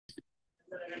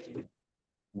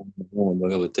नमो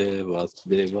भगवते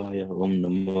वासुदेवाय ओम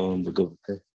नमो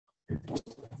भगवते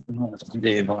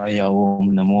वासुदेवाय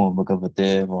ओम नमो भगवते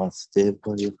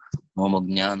वासुदेवाय ओम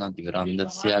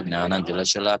ज्ञानातिग्रान्धस्य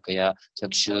ज्ञानजलशलाकया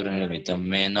चक्षुरुन्मिलितं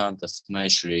येन तस्मै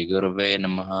श्रीगुरवे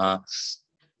नमः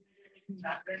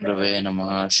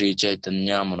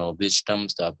श्रीचैतन्यमनोभीष्टं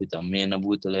स्थापितं येन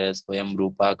भूतले स्वयं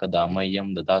रूपा कदा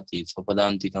मह्यं ददाति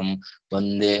स्वपदान्तिकं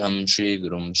वन्देऽहं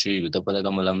श्रीगुरुं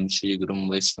श्रीयुतपदकमलं श्रीगुरुं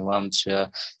वैष्णवांश्च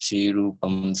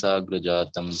श्रीरूपं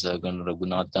साग्रजातं सगण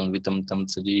रघुनाथं वितं तं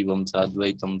सजीवं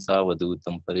साद्वैतं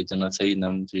सावधूतं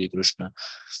परिजनसहितं श्रीकृष्ण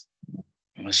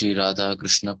श्री राधा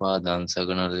कृष्ण पादान्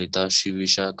सगण ललिता श्री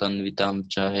विशाखान्वितां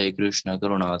च हे कृष्ण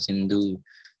करुणा सिन्धु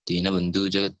दीनबन्धु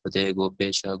जगत्पते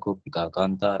गोपेश गोपिका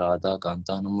कान्ता राधा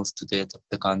कान्ता नमोस्तुते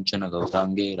तप्त काञ्चन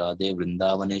गौराङ्गे राधे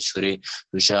वृन्दावनेश्वरे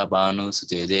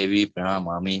वृषभानुसुते देवी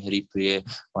प्रणमामि हरिप्रिये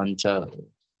पञ्च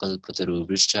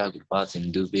कल्पतरुभ्यश्च कृपा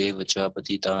सिन्धुभ्येव च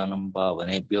पतितानं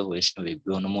पावनेभ्यो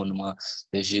वैष्णवेभ्यो नमो नमः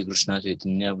जय श्री कृष्ण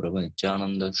चैतन्य प्रभु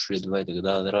नित्यानंद श्री अद्वैत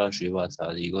गदाधर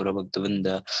श्रीवासादि गौरभक्तवृंद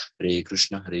हरे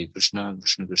कृष्ण कृष्ण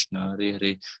कृष्ण हरे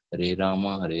हरे हरे राम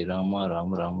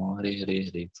राम राम हरे हरे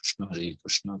हरे कृष्ण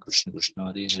कृष्ण कृष्ण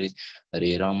हरे हरे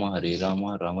हरे राम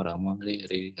राम हरे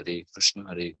हरे हरे कृष्ण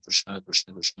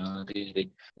कृष्ण कृष्ण हरे हरे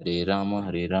हरे राम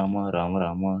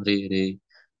राम हरे हरे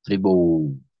हरि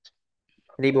बोल।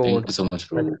 हरि बोल। Thank you so much,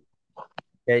 Prabhu.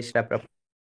 जय श्री प्रभु।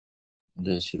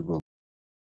 जय श्री प्रभु।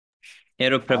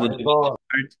 Hero Prabhu, do you want to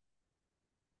start?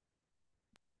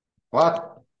 What?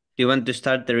 Do you want to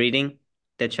start the reading,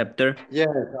 the chapter? Yes,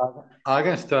 I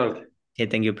can start. Okay,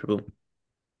 thank you, Prabhu.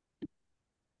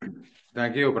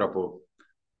 Thank you, Prabhu.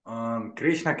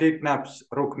 Krishna kidnaps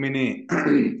Rukmini.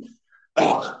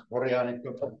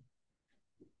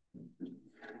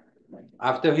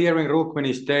 After hearing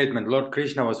Rukmini's statement, Lord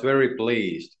Krishna was very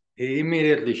pleased. He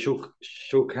immediately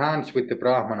shook hands with the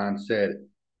Brahmana and said,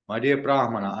 "My dear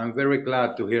Brahmana, I am very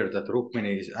glad to hear that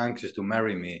Rukmini is anxious to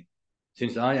marry me,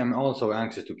 since I am also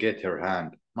anxious to get her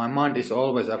hand. My mind is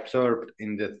always absorbed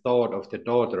in the thought of the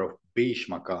daughter of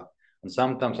Bhishmaka, and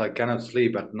sometimes I cannot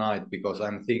sleep at night because I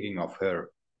am thinking of her.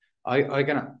 I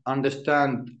can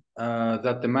understand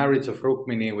that the marriage of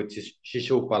Rukmini with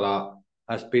Shishupala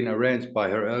has been arranged by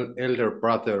her elder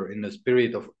brother in a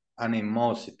spirit of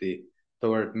animosity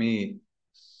toward me,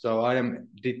 so I am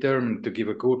determined to give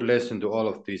a good lesson to all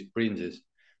of these princes.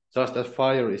 Just as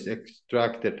fire is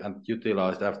extracted and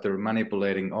utilized after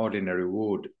manipulating ordinary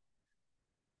wood,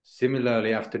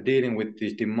 similarly, after dealing with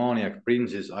these demoniac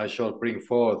princes, I shall bring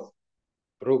forth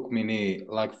Rukmini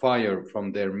like fire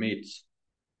from their midst."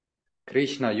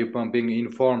 Krishna, upon being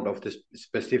informed of the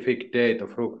specific date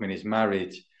of Rukmini's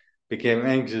marriage, became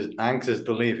anxious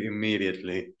to leave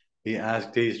immediately. He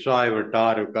asked his driver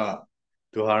Daruka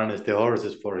to harness the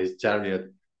horses for his chariot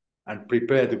and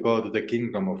prepare to go to the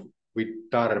kingdom of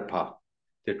Vidarbha.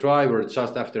 The driver,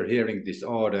 just after hearing this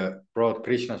order, brought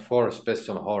Krishna's 4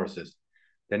 special horses.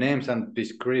 The names and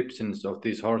descriptions of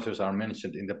these horses are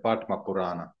mentioned in the Padma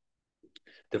Purana.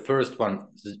 The first one,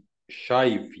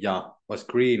 Shaivya, was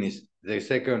greenish. The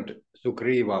second,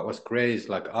 Sugriva, was grayish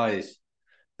like ice.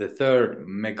 The third,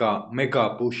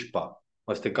 Mega Pushpa,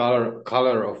 was the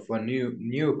color of a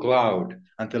new cloud.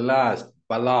 And the last,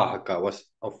 Balahaka, was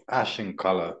of ashen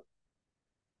color.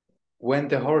 When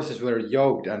the horses were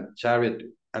yoked and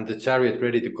the chariot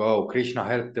ready to go, Krishna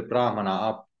helped the Brahmana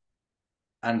up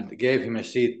and gave him a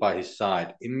seat by his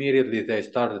side. Immediately they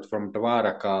started from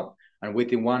Dwaraka and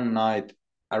within one night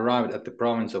arrived at the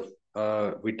province of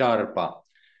Vidarbha.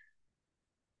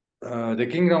 The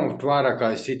kingdom of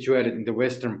Dwaraka is situated in the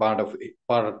western part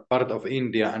of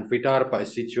India, and Vidarbha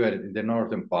is situated in the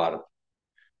northern part.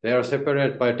 They are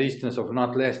separated by a distance of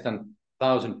not less than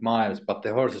 1,000 miles, but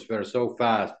the horses were so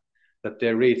fast that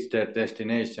they reached their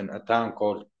destination, a town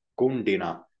called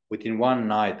Kundina, within one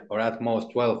night or at most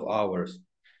 12 hours.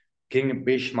 King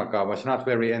Bhishmaka was not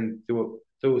very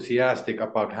enthusiastic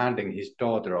about handing his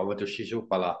daughter over to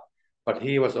Shishupala, but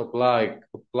he was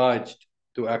obliged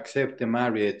to accept the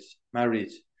marriage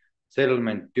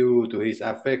settlement due to his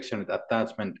affectionate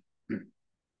attachment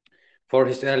for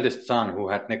his eldest son who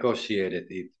had negotiated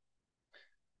it.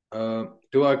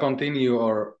 Do I continue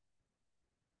or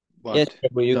what? Yes,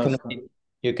 Prabhu,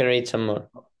 you can read some more.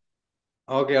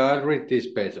 Okay, I'll read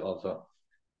this page also.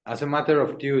 As a matter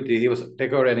of duty, he was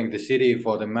decorating the city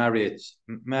for the marriage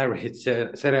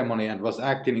ceremony and was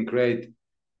acting in great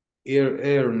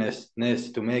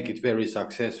earnestness to make it very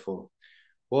successful.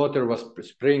 Water was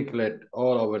sprinkled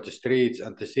all over the streets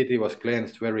and the city was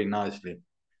cleansed very nicely.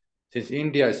 Since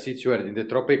India is situated in the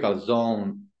tropical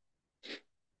zone,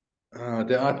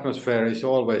 the atmosphere is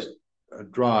always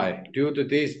dry. Due to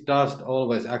this, dust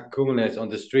always accumulates on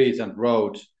the streets and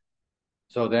roads.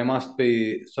 So they must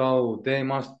be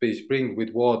sprinkled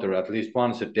with water at least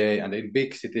once a day, and in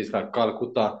big cities like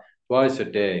Calcutta, twice a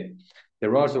day. The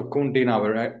roads of Kundina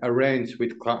were arranged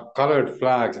with colored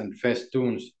flags and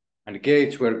festoons, and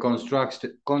gates were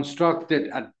constructed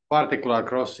at particular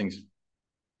crossings.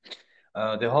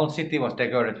 The whole city was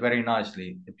decorated very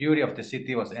nicely. The beauty of the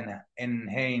city was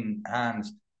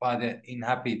enhanced by the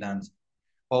inhabitants,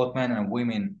 both men and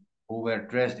women, who were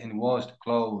dressed in washed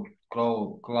cloth,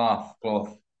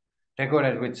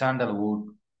 decorated with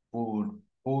sandalwood,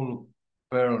 bull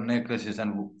pearl necklaces,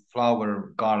 and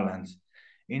flower garlands.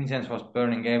 Incense was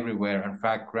burning everywhere, and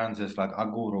fragrances like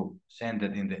aguru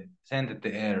scented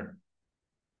the air.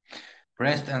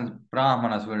 Priests and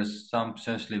brahmanas were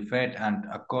sumptuously fed, and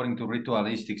according to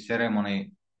ritualistic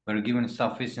ceremony, were given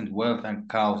sufficient wealth and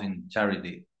cows in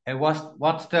charity. Hey, what's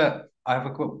the? I have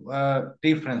a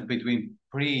difference between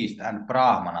priest and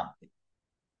brahmana.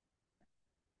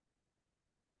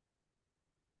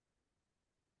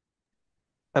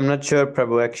 I'm not sure,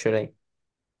 Prabhu, actually.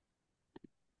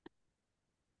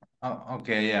 Oh,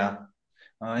 okay, yeah.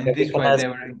 In Yeah, this way, they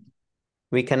were.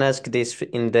 we can ask this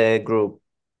in the group.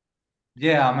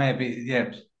 Yeah, maybe,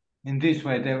 yes. In this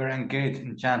way, they were engaged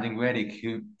in chanting Vedic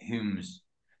hymns.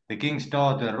 The king's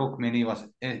daughter, Rukmini, was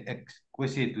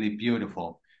exquisitely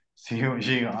beautiful. She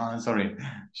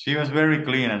was very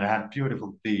clean and had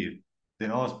beautiful teeth.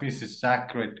 The auspicious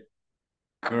sacred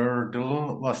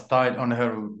girdle was tied on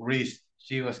her wrist.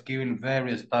 She was given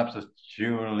various types of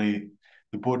jewelry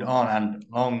to put on and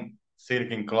long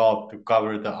silken cloth to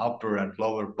cover the upper and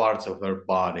lower parts of her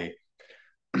body.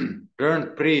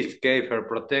 Learned priests gave her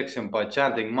protection by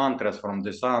chanting mantras from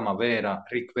the Sama Veda,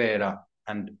 Rig Veda,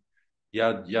 and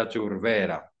Yajur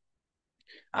Veda.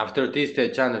 After this, they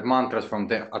chanted mantras from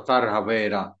the Atharva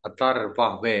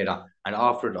Veda, and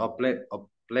offered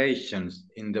oblations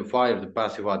in the fire to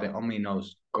pacify the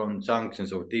ominous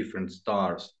conjunctions of different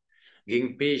stars.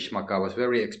 King Bhishmaka was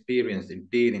very experienced in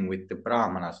dealing with the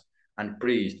Brahmanas and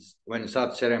priests when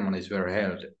such ceremonies were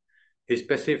held. He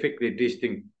specifically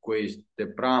distinguished the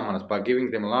Brahmanas by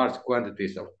giving them large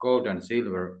quantities of gold and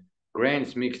silver,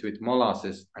 grains mixed with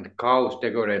molasses, and cows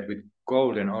decorated with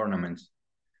golden ornaments.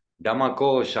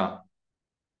 Damakosha.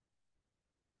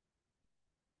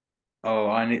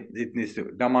 Oh, it needs to.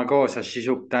 Damakosha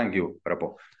Shishub. Thank you,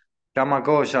 Prabhu.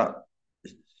 Damakosha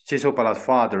Shishupala's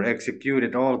father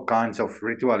executed all kinds of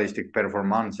ritualistic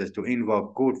performances to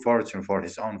invoke good fortune for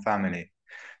his own family.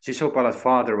 Shishupala's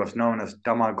father was known as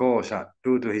Damagosha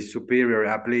due to his superior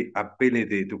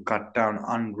ability to cut down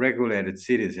unregulated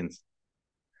citizens.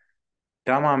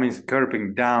 Dama means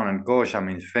curbing down and Gosha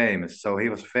means famous, so he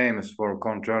was famous for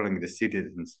controlling the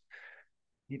citizens.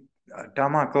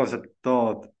 Damagosha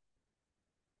thought,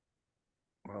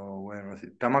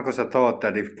 Damagosa thought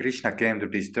that if Krishna came to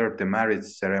disturb the marriage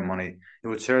ceremony, he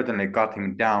would certainly cut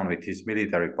him down with his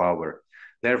military power.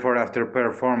 Therefore, after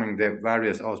performing the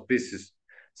various auspicious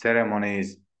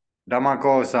ceremonies,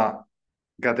 Damagosa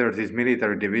gathered his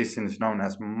military divisions known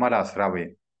as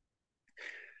Madasravi.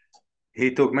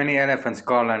 He took many elephants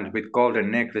garlanded with golden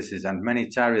necklaces and many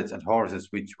chariots and horses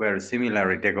which were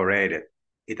similarly decorated.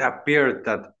 It appeared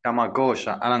that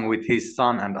Damagosha, along with his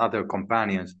son and other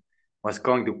companions, was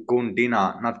going to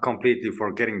Kundina, not completely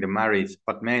forgetting the marriage,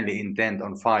 but mainly intent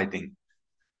on fighting.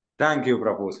 Thank you,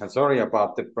 Prabhu, and sorry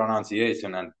about the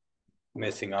pronunciation and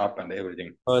messing up and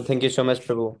everything. Oh, thank you so much,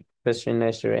 Prabhu. Question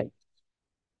nice to read.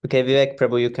 Okay, Vivek,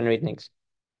 Prabhu, you can read next.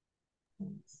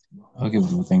 Okay,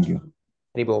 Prabhu, thank you.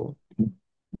 Ribo.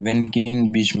 When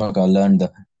King Bhishmaka learned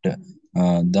that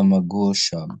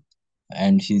Damagosha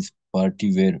and his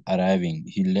party were arriving,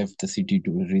 he left the city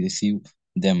to receive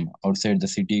them. Outside the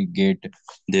city gate,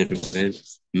 there were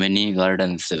many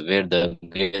gardens where the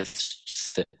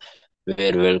guests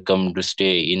were welcome to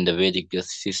stay. In the Vedic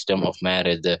system of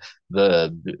marriage,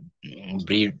 the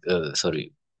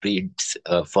breed's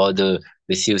father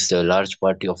receives a large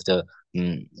party of the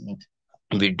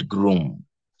bridegroom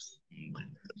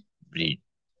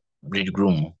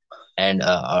and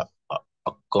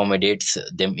accommodates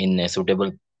them in a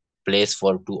suitable place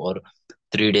for 2 or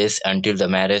 3 days until the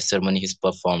marriage ceremony is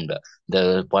performed.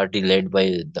 The party led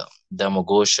by the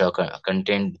Damagosha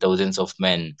contained thousands of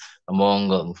men,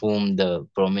 among whom the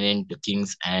prominent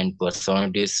kings and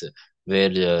personalities were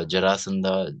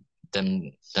Jarasandha,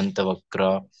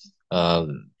 Dantavakra,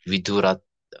 Viduratha,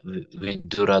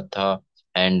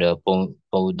 and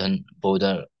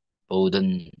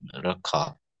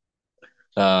Paudanrakha.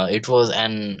 It was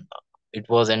an It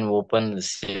was an open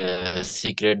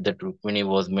secret that Rukmini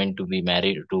was meant to be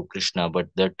married to Krishna, but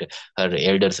that her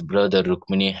eldest brother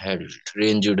Rukmini had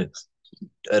arranged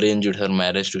arranged her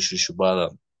marriage to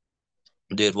Shishupala.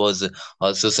 There was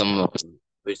also some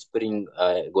whispering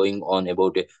going on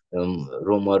about a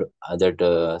rumor that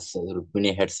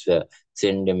Rukmini had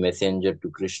sent a messenger to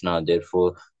Krishna.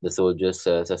 Therefore, the soldiers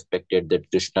suspected that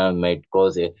Krishna might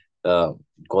uh,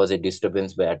 cause a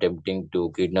disturbance by attempting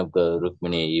to kidnap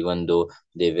Rukmini. Even though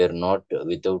they were not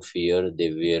without fear, they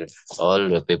were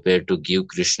all prepared to give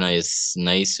Krishna a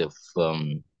nice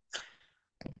um,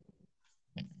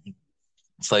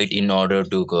 fight in order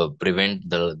to prevent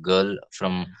the girl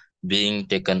from being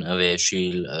taken away.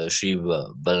 Shri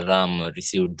Balram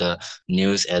received the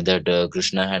news that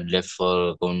Krishna had left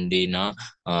for Kondina,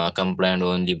 accompanied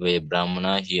only by a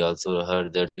Brahmana. He also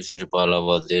heard that Shipala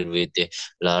was there with a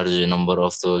large number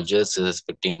of soldiers,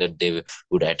 suspecting that they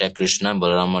would attack Krishna.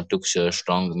 Balarama took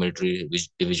strong military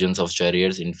divisions of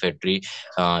chariots, infantry,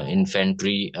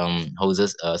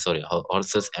 horses,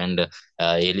 and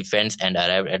elephants, and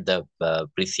arrived at the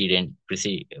precedent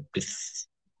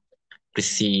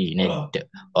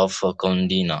of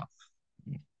Kondina.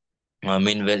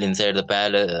 Meanwhile, inside the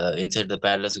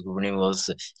palace, Guruni was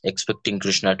expecting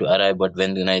Krishna to arrive, but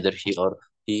when neither he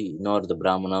nor the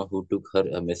Brahmana who took her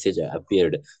a message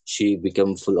appeared, she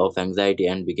became full of anxiety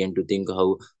and began to think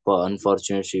how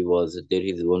unfortunate she was. There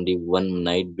is only one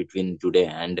night between today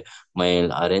and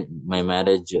my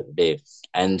marriage day,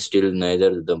 and still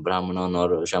neither the Brahmana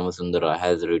nor Shamasundara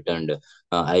has returned.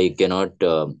 I cannot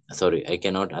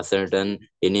ascertain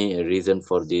any reason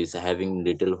for this. Having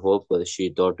little hope, she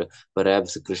thought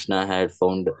perhaps Krishna had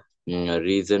found a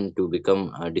reason to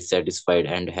become dissatisfied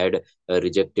and had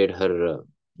rejected her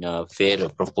fair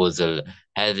proposal.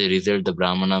 As a result, the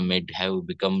Brahmana might have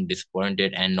become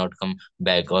disappointed and not come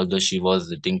back. Although she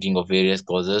was thinking of various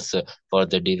causes for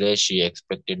the delay, she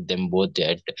expected them both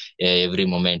at every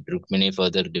moment. Rukmini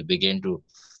further began to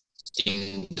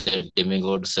think that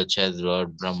demigods such as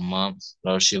Lord Brahma,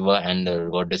 Lord Shiva, and the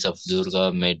goddess of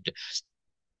Durga might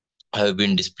have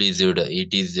been displeased.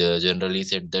 It is generally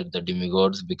said that the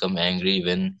demigods become angry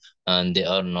when they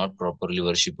are not properly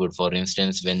worshipped. For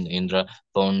instance, when Indra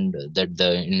found that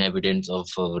the inhabitants of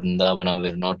Vrindavana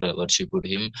were not worshipped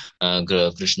him,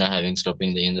 Krishna, having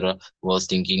stopping the Indra, was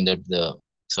thinking that the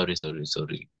sorry.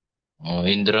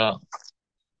 Indra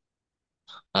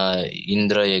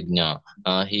Indra Yajna.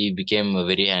 He became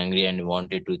very angry and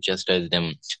wanted to chastise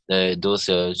them.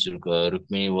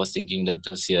 Rukmini was thinking that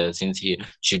since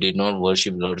she did not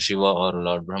worship Lord Shiva or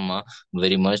Lord Brahma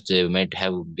very much,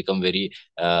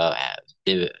 uh,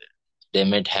 they, they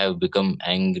might have become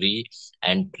angry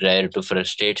and tried to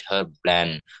frustrate her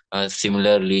plan.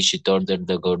 Similarly, she thought that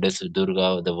the goddess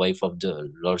Durga, the wife of the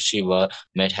Lord Shiva,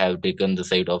 might have taken the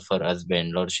side of her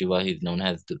husband. Lord Shiva is known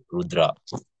as Rudra,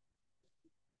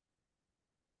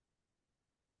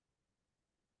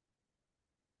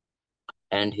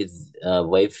 and his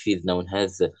wife is known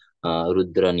as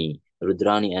Rudrani.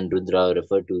 Rudrani and Rudra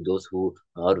refer to those who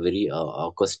are very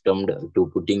accustomed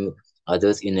to putting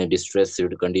others in a distressed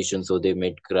condition so they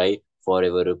might cry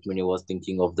forever. Rukmini was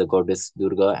thinking of the goddess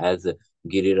Durga as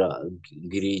Girija.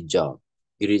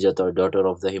 Girija, the daughter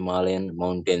of the Himalayan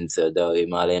mountains. The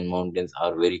Himalayan mountains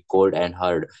are very cold and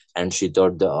hard, and she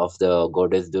thought of the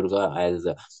goddess Durga as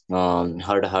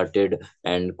hard-hearted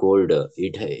and cold.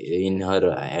 It in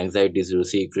her anxieties to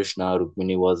see Krishna,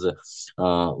 Rukmini,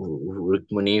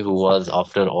 who was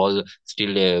after all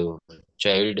still a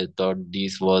child, thought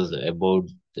this was about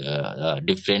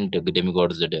different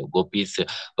demigods. That gopis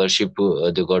worship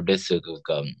the goddess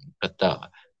Kata,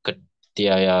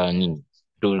 Katyayani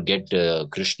to get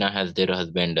Krishna as their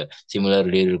husband.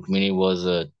 Similarly, Rukmini was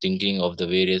thinking of the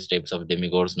various types of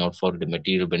demigods not for the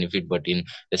material benefit but in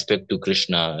respect to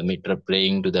Krishna. Mitra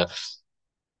praying to the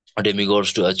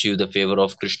demigods to achieve the favor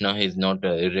of Krishna is not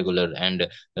irregular, and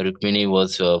Rukmini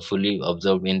was fully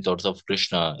absorbed in thoughts of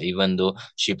Krishna, even though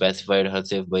she pacified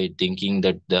herself by thinking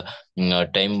that the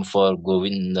time for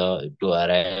Govinda to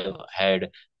arrive had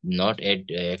not yet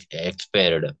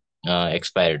expired.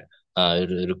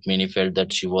 Rukmini felt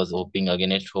that she was hoping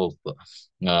against hope.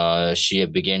 She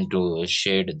began to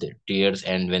shed the tears,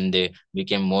 and when they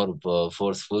became more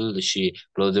forceful, she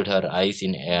closed her eyes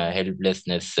in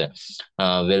helplessness.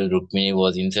 Well, Rukmini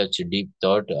was in such deep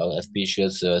thought,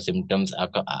 auspicious symptoms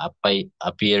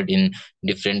appeared in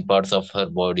different parts of her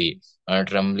body.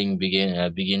 Trembling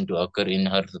began to occur in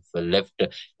her left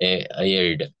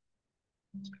eyelid.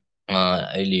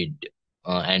 Eyelid.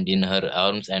 and in her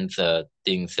arms and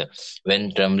things.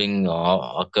 When trembling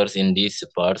occurs in these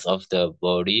parts of the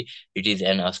body, it is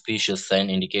an auspicious sign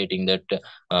indicating that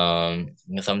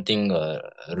something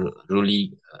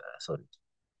really sorry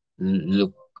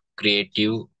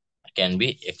lucrative can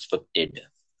be expected.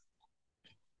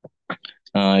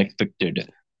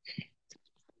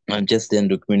 Just then,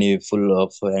 Rukmini, full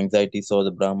of anxiety, saw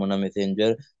the Brahmana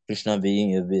messenger. Krishna,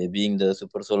 being the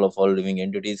super soul of all living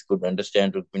entities, could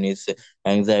understand Rukmini's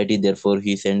anxiety. Therefore,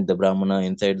 he sent the Brahmana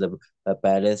inside the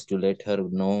palace to let her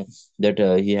know that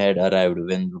he had arrived.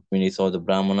 When Rukmini saw the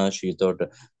Brahmana, she thought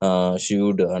she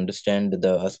would understand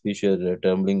the auspicious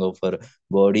trembling of her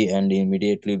body and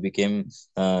immediately became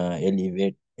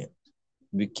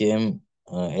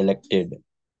elected,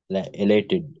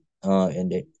 elated,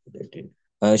 and elated.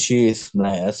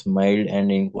 Smiled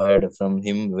and inquired from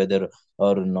him whether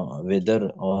or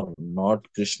not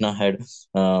Krishna had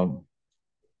um,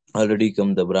 already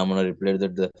come. The Brahmana replied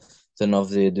that the son of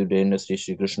the dynasty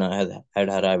Sri Krishna had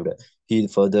arrived. He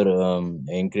further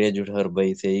encouraged her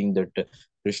by saying that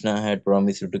Krishna had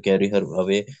promised to carry her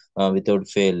away without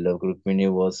fail.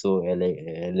 Rukmini was so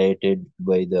elated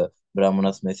by the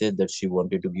Brahmana's message that she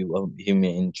wanted to give him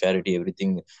in charity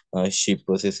everything she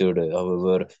possessed.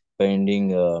 However, finding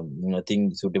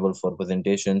nothing suitable for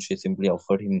presentation, she simply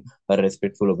offered him a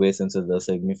respectful obeisance.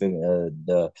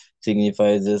 The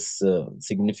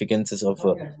significances of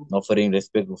offering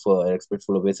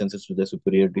respectful obeisances to the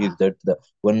superiority is that the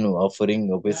one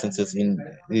offering obeisances in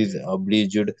is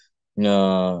obliged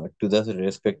to the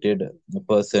respected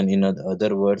person. In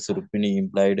other words, Rukmini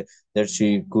implied that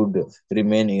she could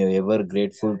remain ever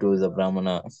grateful to the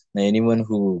Brahmana. Anyone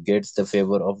who gets the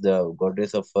favor of the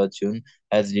goddess of fortune,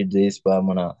 as did this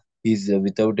Brahmana, is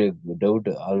without a doubt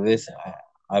always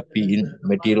happy in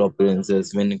material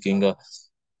appearances. When King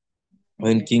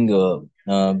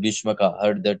Bhishmaka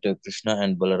heard that Krishna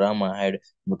and Balarama had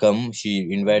come,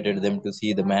 she invited them to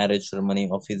see the marriage ceremony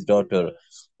of his daughter.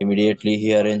 Immediately,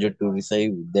 he arranged to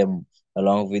receive them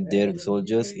along with their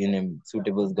soldiers in a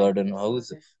suitable garden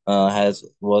house. As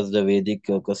was the Vedic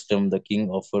custom, the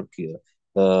king offered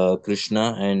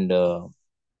Krishna and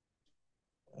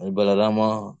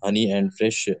Balarama honey and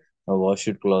fresh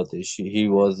washed cloth. He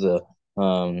was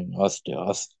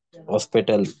hospital,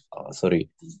 sorry,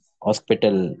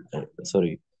 hospital,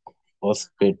 sorry,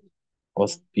 hospit,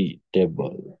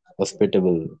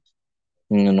 hospitable.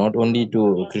 Not only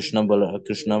to Krishna,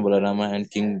 Balarama, and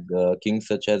kings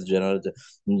such as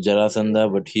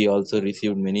Jarasandha, but he also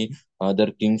received many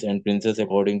other kings and princes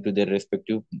according to their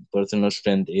respective personal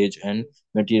strength, age, and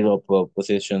material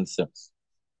possessions.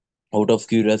 Out of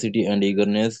curiosity and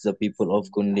eagerness, the people of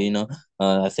Kundina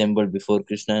assembled before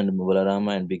Krishna and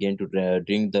Balarama and began to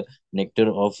drink the nectar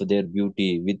of their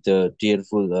beauty. With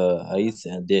tearful eyes,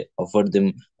 they offered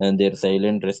them their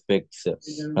silent respects.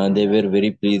 They were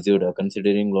very pleased,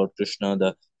 considering Lord Krishna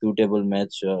the suitable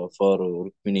match for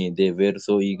Rukmini. They were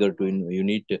so eager to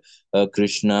unite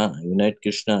Krishna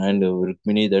and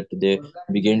Rukmini that they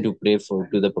began to pray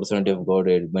to the personality of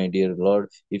Godhead. My dear Lord,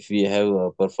 if we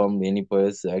have performed any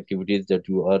pious activities that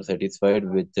you are satisfied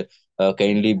with,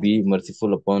 kindly be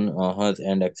merciful upon us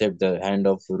and accept the hand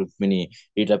of Rukmini.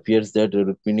 It appears that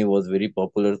Rukmini was very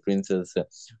popular princess.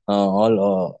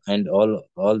 All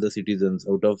the citizens,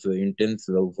 out of intense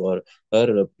love for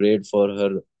her, prayed for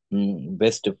her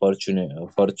best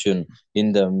fortune.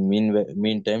 In the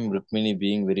meantime, Rukmini,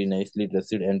 being very nicely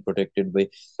dressed and protected by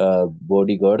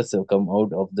bodyguards, come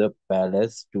out of the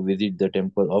palace to visit the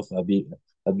temple of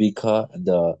Abhika,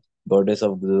 the goddess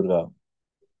of Durga.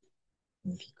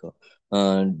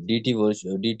 Deity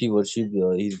worship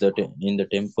is in the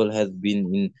temple has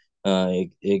been in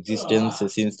existence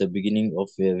since the beginning of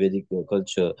Vedic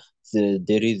culture. So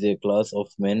there is a class of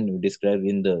men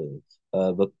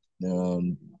uh, Bhak-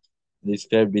 um,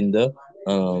 described in the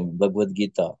Bhagavad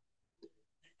Gita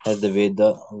as the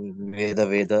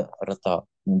Veda Ratha.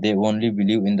 They only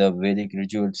believe in the Vedic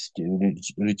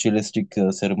ritualistic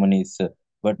ceremonies,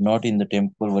 but not in the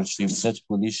temple worship. Such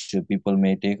foolish people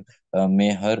uh,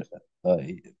 may her, uh,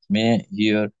 may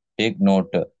here take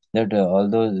note that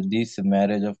although this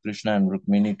marriage of Krishna and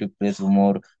Rukmini took place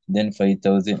more than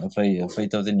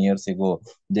 5,000 years ago,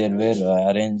 there were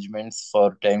arrangements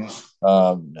for temple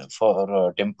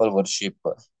worship.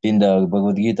 In the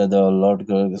Bhagavad Gita, the Lord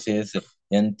says,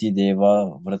 Yanti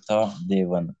Deva Vrata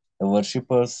Devan. The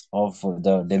worshippers of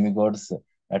the demigods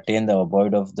attain the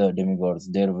abode of the demigods.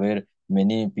 There were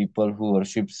many people who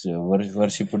worshipped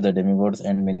the demigods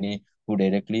and many who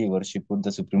directly worshipped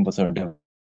the supreme personality of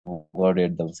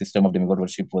Godhead. The system of demigod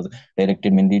worship was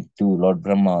directed mainly to Lord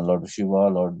Brahma, Lord Shiva,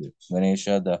 Lord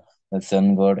Ganesha, the the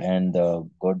sun god and the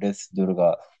goddess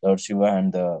Durga. Lord Shiva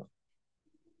and the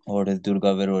goddess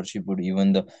Durga were worshipped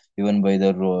even by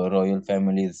the royal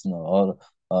families, no, or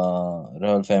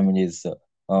royal families.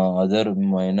 Other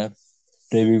minor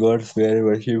demigods were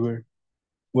worshipped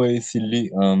by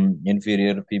silly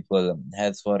inferior people.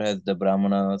 As far as the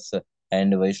Brahmanas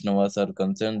and Vaishnavas are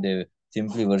concerned, they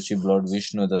simply worship Lord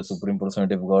Vishnu, the supreme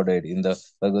personality of Godhead. In the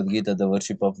Bhagavad Gita, the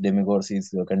worship of demigods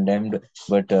is condemned,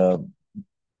 but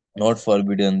not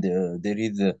forbidden. There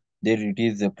it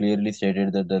is clearly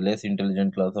stated that the less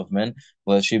intelligent class of men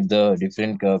worship the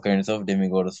different kinds of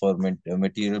demigods for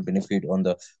material benefit. On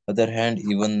the other hand,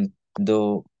 even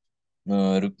though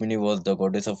Rukmini was the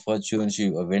goddess of fortune, she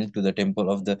went to the temple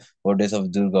of the goddess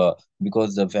of Durga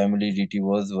because the family deity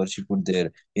was worshipped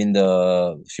there. In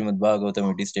the Srimad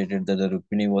Bhagavatam, it is stated that the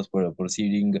Rukmini was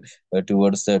proceeding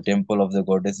towards the temple of the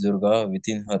goddess Durga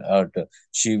within her heart.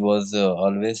 She was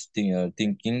always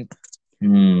thinking.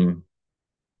 Hmm.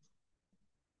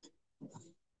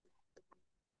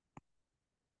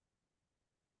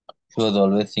 She was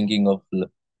always thinking of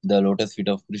the lotus feet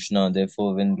of Krishna.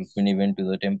 Therefore, when Rukmini went to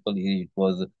the temple, it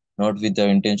was not with the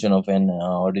intention of an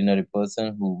ordinary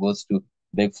person who goes to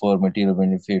beg for material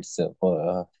benefits.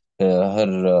 Her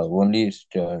only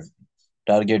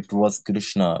target was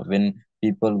Krishna. When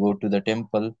people go to the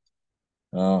temple,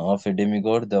 of a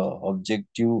demigod, the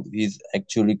objective is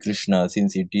actually Krishna,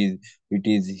 since it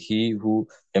is he who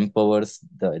empowers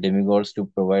the demigods to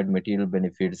provide material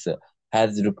benefits.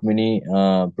 As Rukmini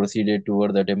proceeded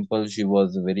toward the temple, she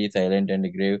was very silent and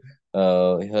grave.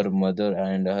 Her mother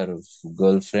and her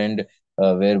girlfriend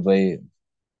were by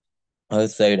her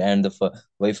side, and the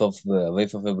wife of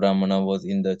a Brahmana was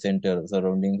in the center.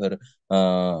 Surrounding her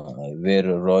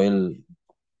were royal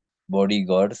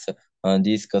bodyguards.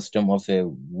 This custom of a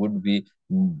would-be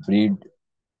breed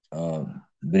uh,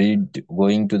 breed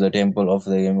going to the temple of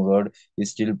the demigod is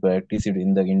still practiced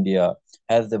in the India.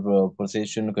 As the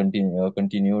procession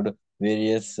continued,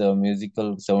 various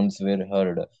musical sounds were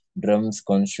heard. Drums,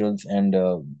 conchs, and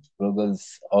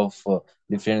bugles of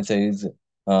different sizes,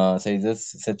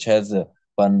 such as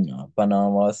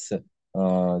panavas,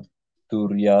 uh,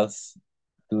 turias,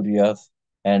 turias,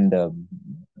 and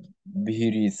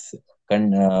bihiris,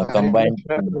 Hare combined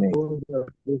Krishna, to make. Prabhu.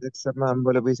 Please accept my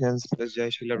humble obeisance. Plus, Jai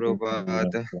Srila Okay,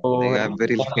 Prabhupada. Oh, Like, Hare I'm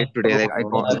very late today. Like, I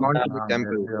got gone to the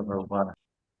temple.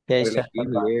 Jai I Shri like feel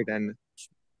Prabhupada. late, and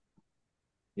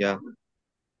yeah.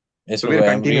 yes, So Prabhu, we're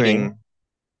I am reading. continuing.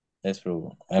 Yes,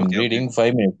 Prabhu. I'm Okay, okay. reading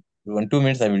 5 minutes. In 2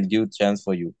 minutes, I will give chance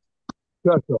for you.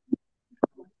 Sure, sure.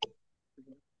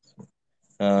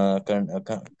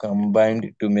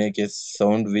 Combined to make a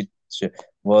sound which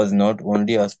was not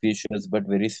only auspicious but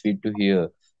very sweet to hear.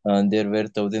 There were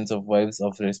thousands of wives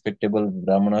of respectable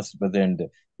Brahmanas present.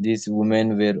 These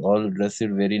women were all dressed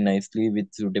very nicely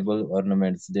with suitable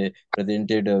ornaments. They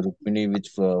presented Rukmini with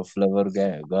flower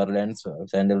garlands,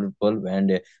 sandalwood pulp,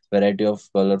 and a variety of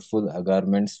colorful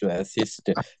garments to assist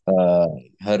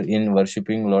her in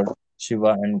worshipping Lord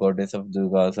Shiva and Goddess of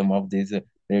Durga. Some of these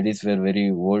ladies were very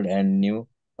old and knew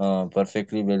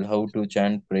perfectly well how to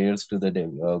chant prayers to the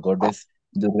goddess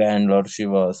Durga and Lord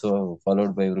Shiva. So,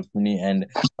 followed by Rukmini and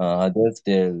others,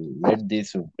 they led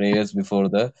these prayers before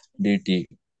the deity.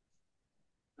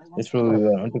 Yes, Prabhu, you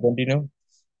want to continue?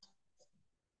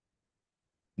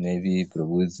 Maybe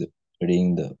Prabhu is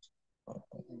reading the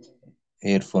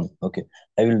earphone. Okay,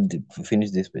 I will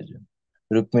finish this page.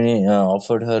 Rukmini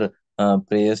offered her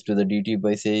prayers to the deity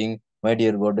by saying, "My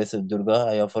dear goddess Durga,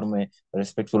 I offer my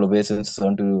respectful obeisances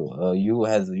unto you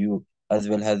as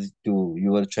well as to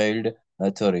your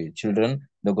children.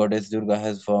 The goddess Durga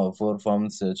has four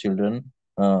forms children,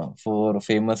 four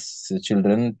famous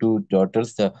children, two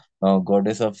daughters, the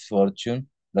goddess of fortune,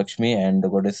 Lakshmi, and the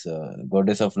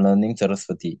goddess of learning,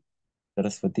 Saraswati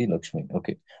Lakshmi.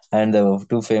 Okay. And the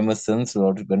two famous sons,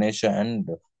 Lord Ganesha and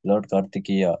Lord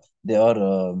Kartikeya, they are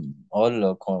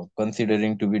all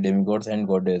considering to be demigods and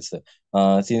goddess.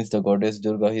 Since the goddess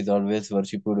Durga is always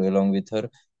worshipped along with her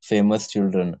famous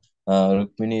children.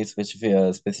 Rukmini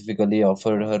specifically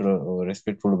offered her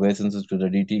respectful obeisances to the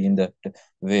deity in that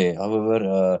way.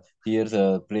 However,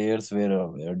 here prayers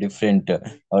were different.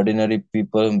 Ordinary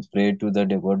people pray to the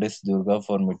goddess Durga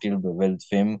for material wealth,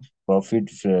 fame, profit,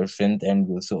 strength,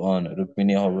 and so on.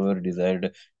 Rukmini, however,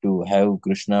 desired to have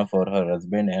Krishna for her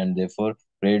husband and therefore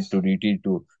prayed to deity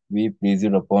to be pleased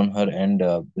upon her and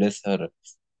bless her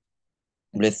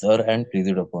and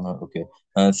pleased upon her. Okay.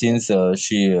 Since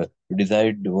she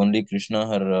desired only Krishna,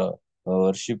 her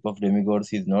worship of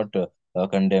demigods is not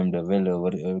condemned. Well,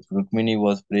 Rukmini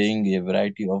was praying a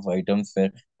variety of items were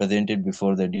presented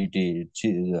before the deity,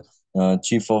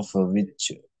 chief of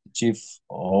which chief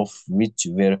of which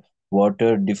were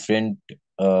water, different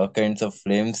kinds of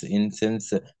flames,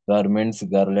 incense, garments,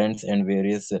 garlands, and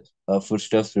various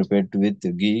foodstuffs prepared with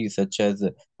ghee, such as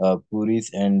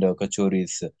puris and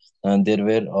kachoris. And there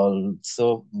were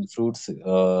also fruits,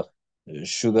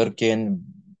 sugar cane,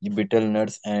 betel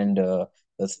nuts, and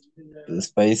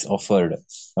spice offered.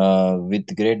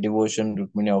 With great devotion,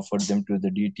 Rukmini offered them to the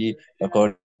deity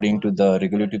according to the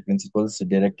regulative principles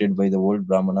directed by the old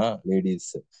Brahmana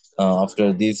ladies.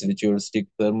 After this ritualistic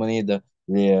ceremony, the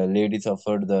ladies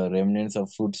offered the remnants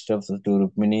of foodstuffs to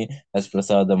Rukmini as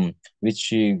prasadam, which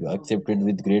she accepted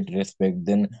with great respect.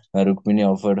 Then Rukmini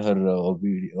offered her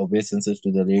obeisances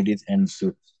to the ladies and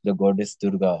to the goddess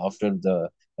Durga.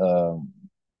 Uh,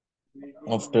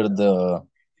 after the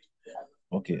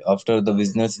after the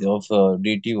business of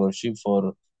deity worship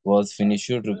for was finished,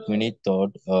 Rukmini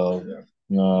thought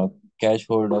catch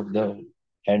hold of the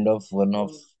hand of one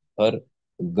of her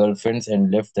girlfriends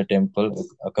and left the temple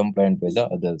accompanied by the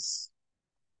others.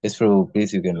 Yes, Prabhu,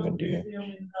 please you can continue.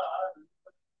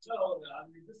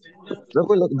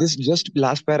 Prabhu, like this just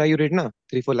last para you read na,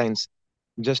 3 4 lines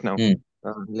just now. Hmm.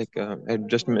 I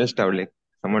just missed out. Like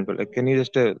someone to like, can you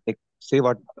just like say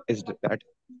what is that?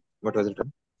 What was it? For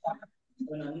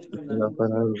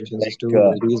our relations to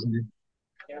Like, ladies.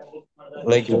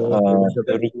 like Okay, the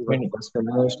festival Rukmini. was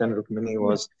finished and Rukmini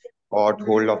was caught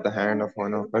hold of the hand of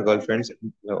one of her girlfriends.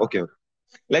 Okay,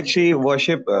 like she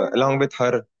worship along with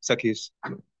her sakhis.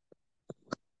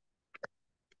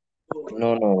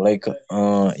 No, no, like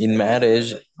in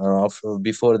marriage,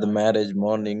 before the marriage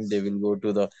morning, they will go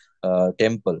to the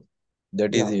temple.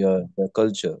 That is Yeah. the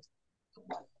culture.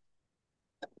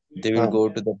 They will Uh, go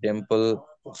to the temple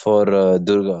for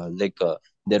Durga, like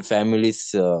their families,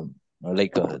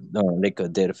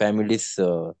 their families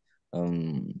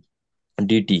um,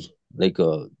 deity, like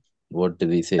what do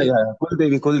we yeah, say? yeah. Kul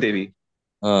Devi, Kul Devi.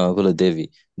 Kuladevi.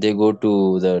 They go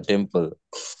to the temple.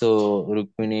 So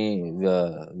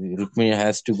Rukmini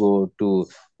has to go to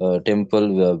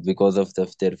temple because of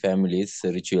their family's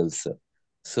rituals.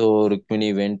 So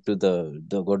Rukmini went to the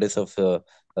goddess of the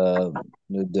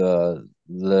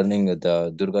learning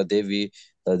the Durga Devi.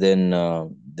 Then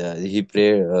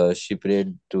she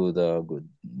prayed to the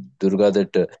Durga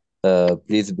that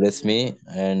please bless me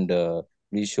and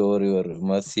please show your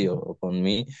mercy upon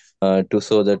me to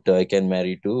so that I can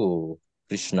marry to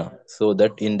Krishna. So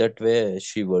that in that way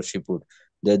she worshipped. For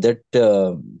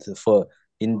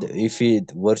if we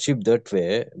worship that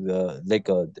way,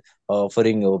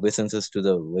 offering obeisances to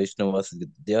the Vaishnavas,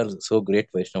 they are so great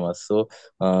Vaishnavas. So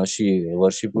she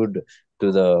worshipped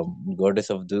to the goddess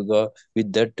of Durga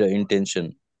with that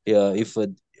intention. Yeah, if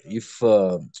if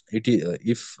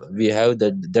we have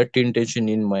that intention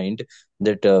in mind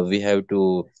that we have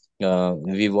to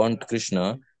we want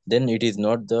Krishna, then it is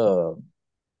not the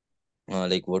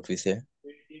like what we say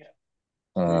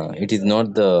it is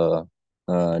not the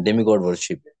demigod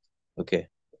worship. Okay,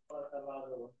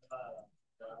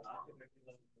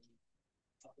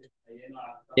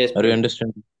 Yes, are you Prabhu.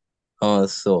 understanding?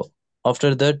 So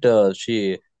after that,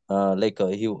 she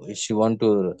want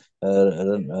to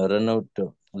run out,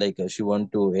 she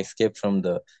want to escape from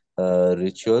the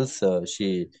rituals. Uh,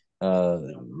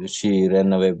 she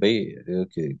ran away by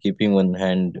keeping one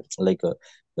hand,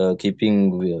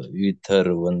 keeping with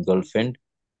her one girlfriend.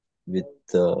 With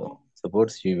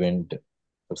support, she went.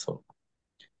 So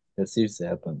that's it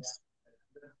happens.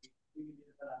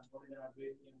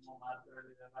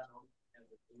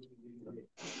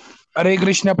 Hare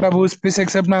Krishna Prabhu, please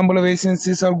accept number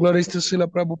obeisances of glories to Srila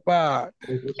Prabhupada.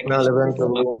 Krishna Levan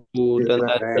Prabhu. Prabhu, Hare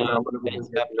Dandasana,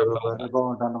 Krishna. Prabhu.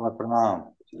 Prabhu, Dandavat Pranam.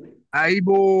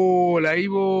 Aibol,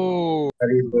 Aibol.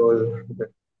 Hari Bol.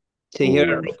 So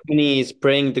here Oh. Rukmini is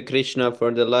praying to Krishna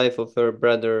for the life of her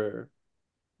brother.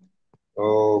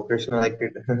 Oh, Krishna liked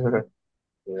it.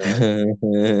 Yeah.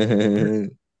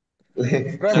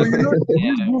 Prabhu, you know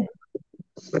this book.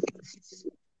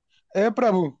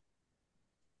 Prabhu.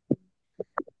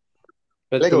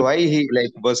 But Like why he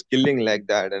like was killing like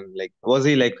that and like was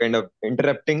he like kind of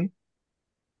interrupting?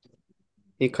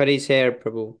 he cut his hair,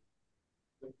 Prabhu.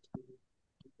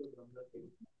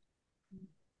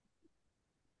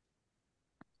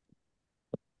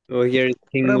 Oh, here is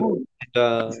King Prabhu.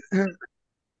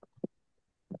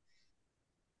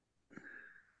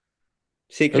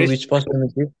 see So Krishna which pastor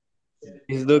is it?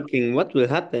 is looking. What will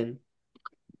happen?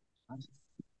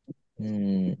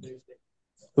 Hmm.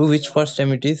 To which first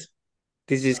time it is?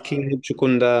 This is King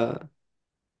Muchukunda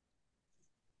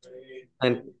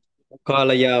and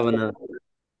Kala Yavana.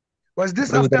 Was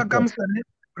this Prabhu, after that's not. Kamsa,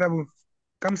 Prabhu?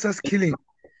 Kamsa's killing.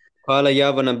 Kala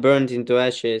Yavana burned into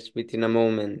ashes within a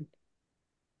moment.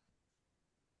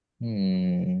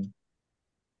 No,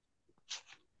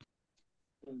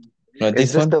 Is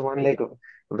this this one? the one like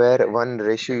where one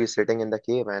Rishi is sitting in the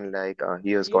cave and like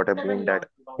he has got a boon that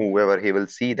whoever he will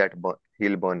see that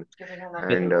he'll burn,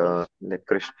 and like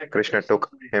Krishna took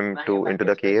him to into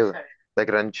the cave like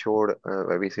Ranchod,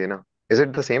 where we say na. Is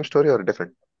it the same story or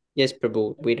different? Yes,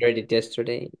 Prabhu. We read it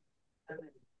yesterday.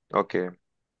 Okay.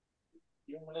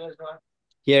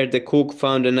 Here, the cook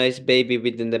found a nice baby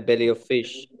within the belly of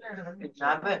fish.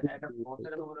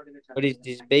 What is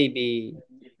this baby?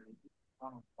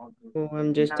 Oh,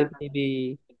 I'm just a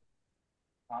baby.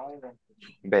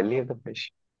 Belly of the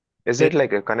fish. Is Yes, it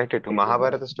like connected to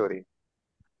Mahabharata story?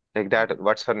 Like that,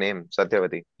 what's her name?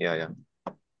 Satyavati. Yeah,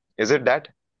 yeah. Is it that?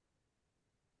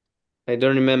 I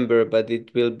don't remember, but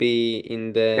it will be in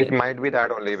It the might be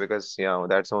that only because yeah,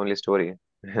 that's the only story.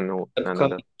 No, another.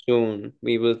 upcoming soon.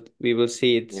 We will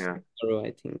see it Yeah. tomorrow,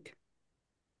 I think.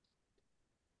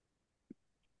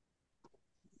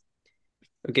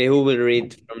 Okay, who will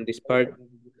read from this part?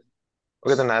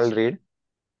 Okay, then I'll read.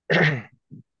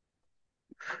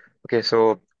 Okay,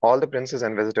 so all the princes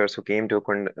and visitors who came to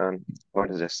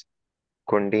what is this?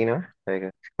 Kundina,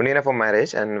 like Kundina for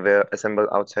marriage and were assembled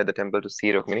outside the temple to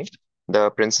see Rukmini.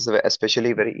 The princes were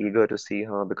especially very eager to see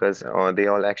her because they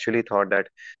all actually thought that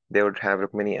they would have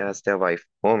Rukmini as their wife.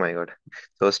 Oh my God.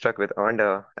 So struck with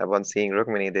wonder upon seeing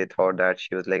Rukmini, they thought that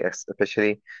she was like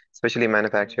especially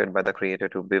manufactured by the creator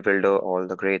to bewilder all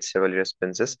the great chivalrous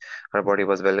princes. Her body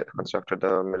was well constructed,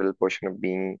 the middle portion of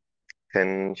being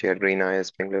thin. She had green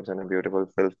eyes, pink lips, and a beautiful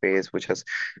full face, which was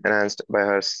enhanced by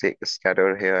her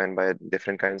scattered hair and by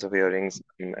different kinds of earrings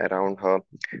around her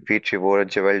feet. She wore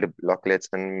jeweled locklets,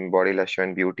 and body luster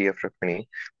and beauty of Rukmini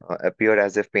appeared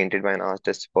as if painted by an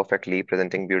artist, perfectly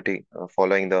presenting beauty,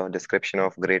 following the description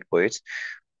of great poets.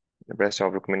 The breast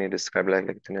of Rukmini described like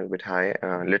a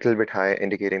little bit high,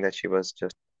 indicating that she was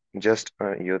just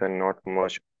a youth and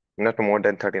not more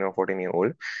than 13 or 14-year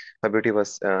old. Her beauty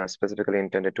was specifically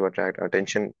intended to attract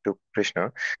attention to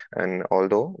Krishna, and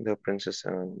although the princess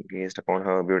gazed upon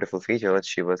her beautiful features,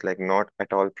 she was like not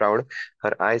at all proud.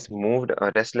 Her eyes moved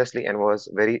restlessly and was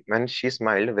very when she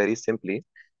smiled very simply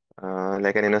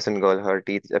like an innocent girl, her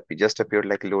teeth just appeared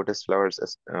like lotus flowers,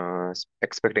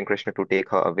 expecting Krishna to take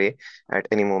her away at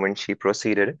any moment. She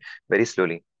proceeded very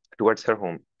slowly towards her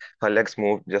home. Her legs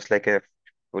moved just like a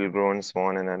full-grown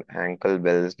swan, and her ankle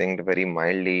bells dinged very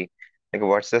mildly. Like,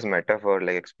 what's this metaphor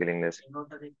like explaining this?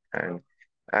 And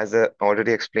as I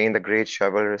already explained, the great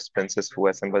chivalrous princes who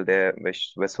assembled there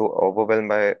were so overwhelmed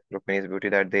by Rukmini's beauty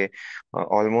that they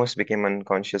almost became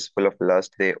unconscious, full of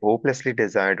lust. They hopelessly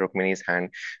desired Rukmini's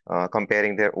hand,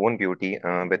 comparing their own beauty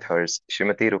with hers.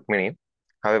 Srimati Rukmini,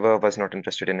 however, was not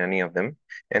interested in any of them.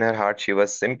 In her heart, she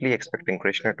was simply expecting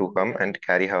Krishna to come and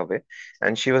carry her away,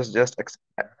 and she was just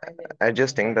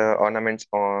adjusting the ornaments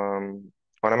on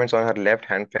her left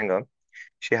hand finger.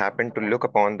 She happened to look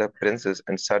upon the princes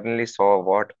and suddenly saw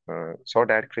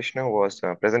that Krishna was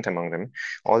present among them.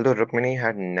 Although Rukmini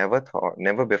had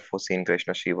never before seen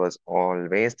Krishna, she was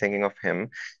always thinking of him.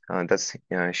 Thus,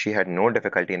 she had no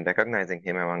difficulty in recognizing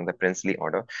him among the princely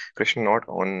order. Krishna,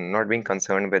 not being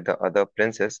concerned with the other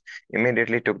princes,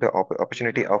 immediately took the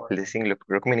opportunity of placing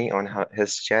Rukmini on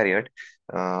his chariot,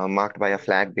 marked by a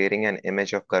flag bearing an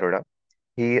image of Garuda.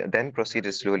 He then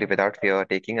proceeded slowly without fear,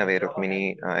 taking away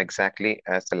Rukmini exactly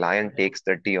as the lion takes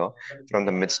the deer from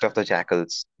the midst of the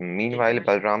jackals. Meanwhile,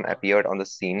 Balram appeared on the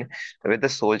scene with the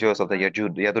soldiers of the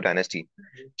Yadu dynasty.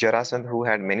 Jarasandh, who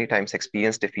had many times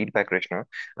experienced defeat by Krishna,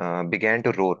 began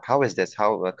to roar. How is this?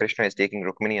 How Krishna is taking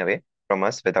Rukmini away from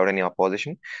us without any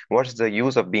opposition? What's the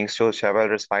use of being so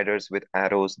chivalrous fighters with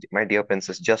arrows? My dear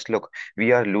princess, just look.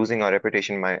 We are losing our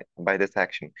reputation by this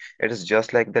action. It is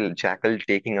just like the jackal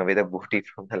taking away the booty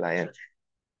from the lion.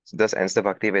 So thus ends the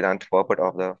Bhakti Vedanta purport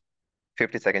of the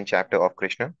 52nd chapter of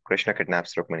Krishna. Krishna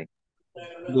kidnaps Rukmini.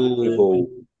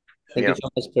 Boo. Thank you Yeah. so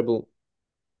much, Prabhu.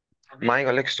 My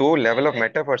God, like so level of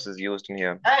metaphors is used in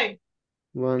here.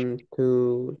 1,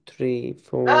 2, 3,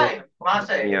 4,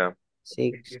 Yeah.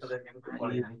 6.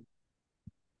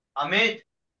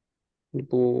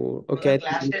 Boo. Okay,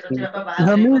 I think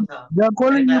Hamid, they are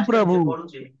calling you Prabhu.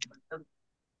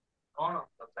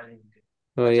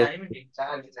 oh, yeah.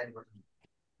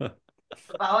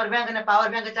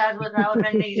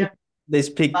 They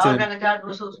speak to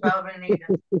me.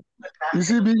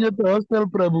 इसी बीजे पे hostel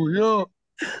Prabhu yo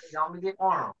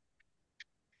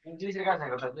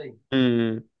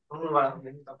Hmm.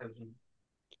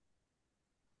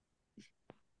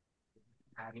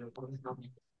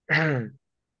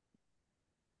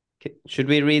 Okay. Should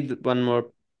we read one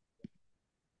more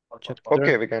chapter?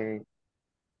 Okay, we can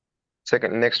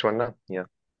next one now. Yeah.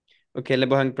 Okay,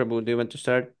 Lebohang Prabhu, do you want to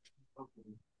start?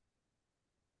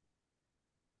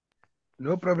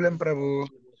 No problem, Prabhu.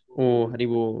 Oh,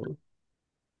 Haribo.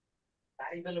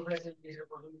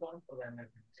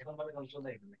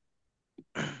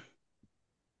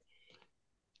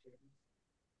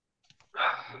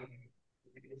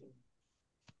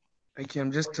 Okay,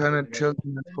 I'm just trying to chill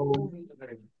my phone.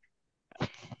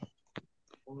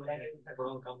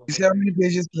 You see how many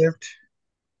pages left?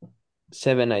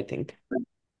 7, I think.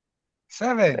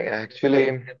 7.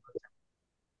 Actually,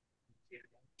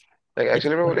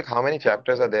 bro, like how many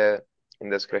chapters are there in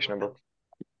this Krishna book?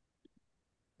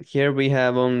 Here we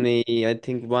have only, I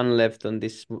think, 1 left on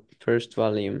this first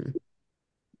volume.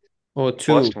 Oh,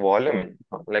 2. First volume.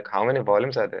 Like how many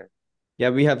volumes are there? Yeah,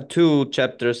 we have 2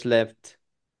 chapters left.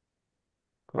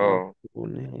 Oh,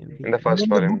 in the And first then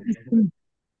the book volume. is full.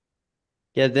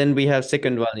 Yeah, then we have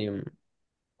second volume.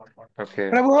 Okay.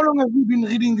 Prabhu, how long have you been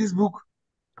reading this book?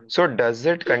 So does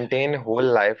it contain whole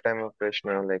lifetime of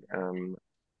Krishna, like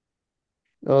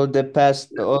All the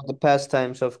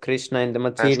pastimes of Krishna in the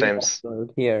material pastimes?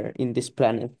 world here in this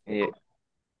planet. Yeah.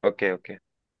 Okay, okay.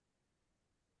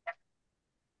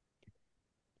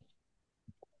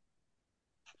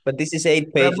 But this is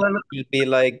 8 pages. Prabhu, It will be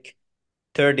like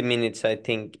 30 minutes, I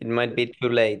think. It might be too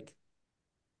late.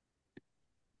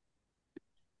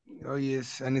 oh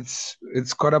yes, and it's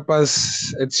quarter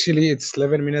past. Actually, it's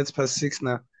 11 minutes past 6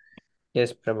 now.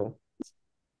 Yes, Prabhu.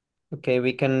 Okay,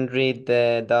 we can read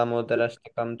the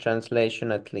Damodarashtakam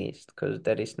translation at least, because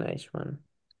that is nice one.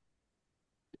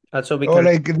 Also, we Oh, can.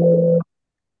 like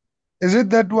is it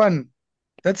that one?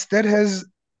 That has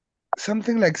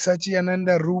something like Sachi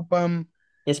Ananda Rupam.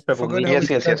 Yes, I Prabhu. forgot We how Yes,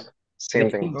 it yes, starts. yes. we Same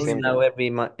read thing, Oh this yeah. same now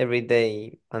thing. every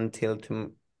day until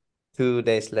 2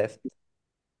 days left.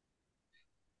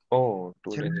 Oh,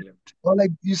 two Can days I, left. oh,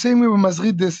 like you saying we must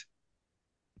read this?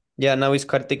 Yeah, now it's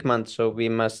Kartik month, so we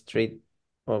must read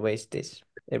always this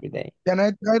every day. Can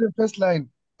I try the first line?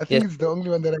 I Yes, think it's the only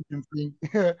one that I can sing.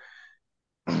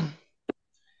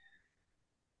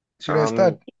 Should I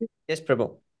start? yes,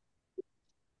 Prabhu.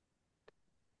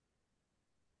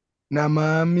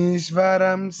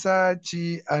 Namamishvaram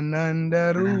Sachi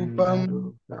Ananda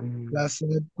Rupam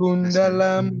Lasat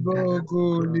Kundalam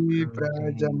Gokuli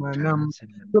Prajamanam.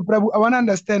 So Prabhu, I want to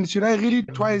understand. Should I read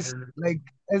it twice, like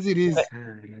as it is?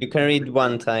 You can read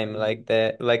one time, like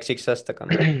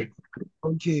Shiksastakam.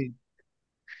 Okay.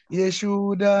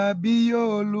 Yeshuda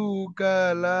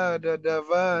Biyoluka Lada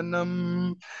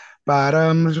Davanam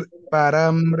Paramre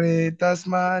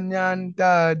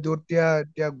Tasmanyanta Dutya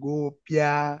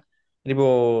Gopya.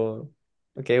 Ribo.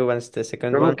 Okay, who wants the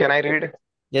second Prabhu, one? can I read?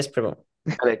 Yes, Prabhu.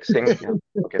 Like sing? Yeah.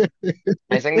 Okay.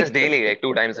 I sing this daily, like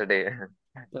 2 times a day.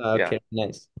 Yeah. Okay,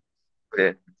 nice.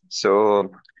 Okay. So,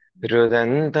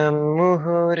 Rudantam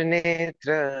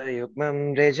Muhurnetra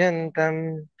Yugmam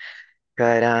Rejantam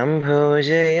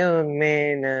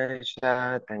Karambhojayogmena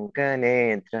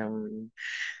Shatankanetram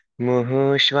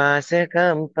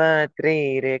Muhushvasakam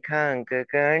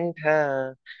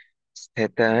Patrirekhankakantha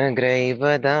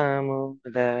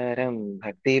Sthitagraivadamodaram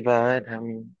Bhaktivadham.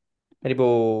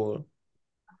 Ribo.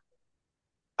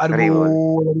 Hari bol.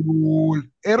 Arbol, Arbol. Yes,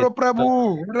 Ero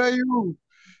Prabhu, where are you?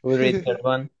 we read third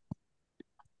one.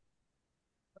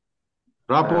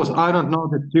 Rappos, I don't know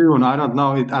the tune. I don't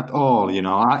know it at all.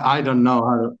 I don't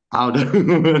know how the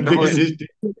this is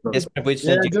Yes, difficult. Prabhu, it's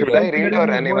Yeah, not just Should difficult. I read considering or my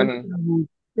voice, anyone?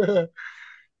 Prabhu.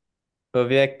 So,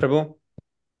 Vivek Prabhu.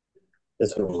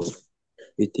 Yes, Prabhu.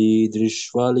 इति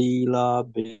दृष्ट्वा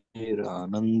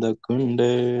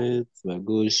लीलाभिरानन्दकुण्डे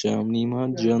स्वघोषं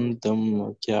निमज्जन्तम्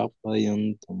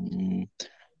अख्यापयन्तम्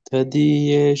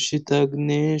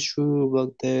तदीयेषितग्नेषु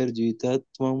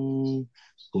भक्तैर्जितत्वं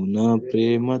पुनः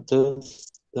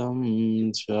प्रेमतस्तं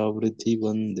श्रावृति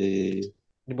वन्दे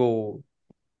Ribo.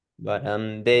 Varam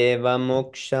deva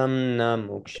moksham na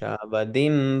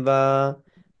mokshavadim va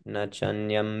na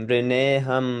chanyam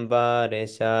vrineham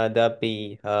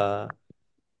varesadapiha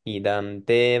idam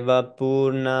deva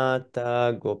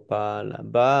purnata gopala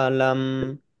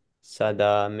balam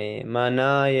sada me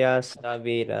manaya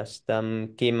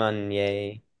savirastam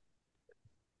kimanye.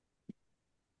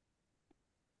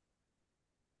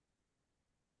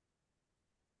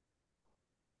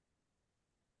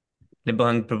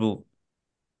 Lebang Prabhu.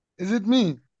 Is it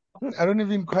me? I don't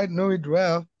even quite know it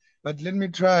well, but let me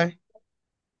try.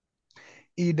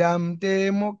 Idam te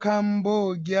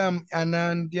mokambo gyam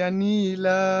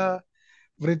anandyanila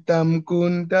vritam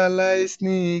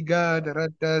kuntalaisni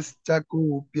ratas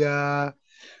chakupya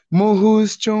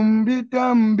muhus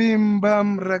chumbitam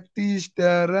bimbam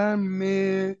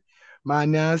raktistarame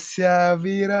manasya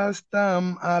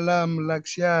virastam alam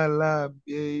lakshya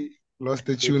labye. Lost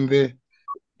the tune there.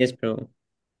 Yes, Prabhu.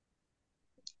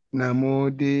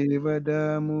 Namo Deva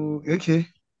Damu. Okay,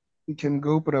 you can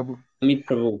go, Prabhu. Amit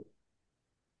Prabhu.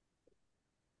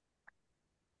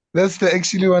 That's the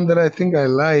actually one that I think I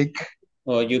like.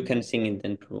 Or you can sing it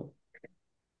then, Prabhu.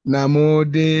 Namo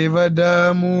Deva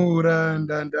Damu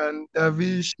Randanda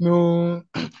Vishnu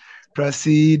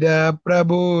Prasida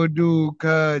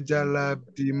Prabodhuka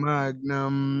Jalabdi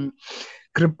Magnam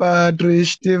Kripa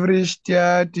Drishti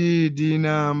Vrishtyati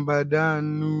Dinam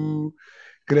Badanu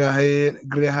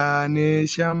Grihane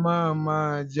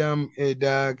Shamama Jam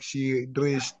Edakshi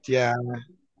Drishtya.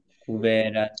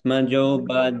 Kuberatmajo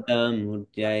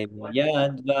Badamurtyaiva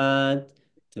Yadvat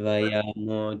Tvaya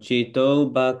Mochito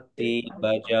Bhakti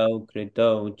Bhajau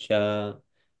Krito Cha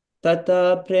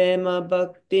Tata Prema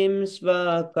Bhaktim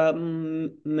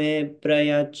Svakam Me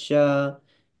Prayacha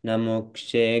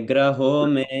Namokshe Graho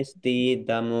Mesti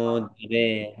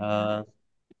Damodareha.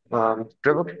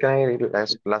 Prabhu, can I read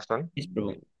the last one? Yes,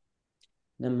 Prabhu.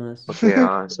 Namas. Okay,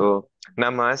 so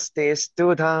Namaste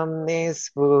Stu Dhamne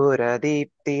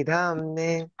Sfuradipti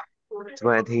Dhamne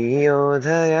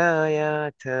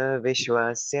Swadhiyodhayayat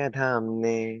Vishwasya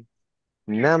Dhamne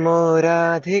Namo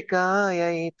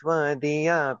Radhikayai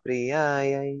Tvadiya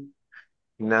Priyayai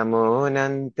Namo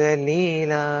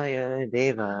Nantaleelaya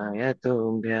Devaya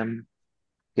Tubhyam.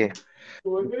 Okay.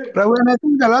 Prabhu, and I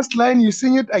think the last line you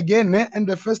sing it again, and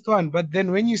the first one, but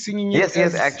then when you're singing it Yes,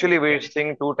 as actually we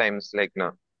sing two times, like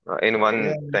no, in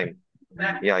one time.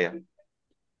 Yeah.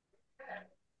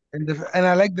 and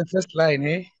I like the first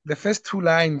line, the first two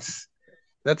lines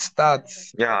that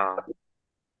starts Yeah.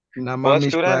 First two line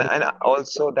Namamishwar. and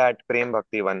also that Prem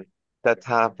Bhakti one.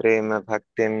 Tatha Prema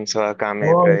Bhaktim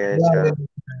Swakame Oh, yeah.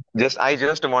 Prayacha. I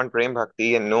just want Prem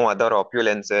Bhakti and no other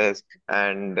opulences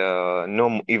and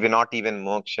no even not even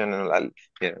moksha and all,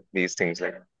 yeah, these things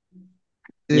like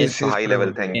Yes, Yes, high level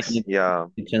Prabhu. things. Yeah.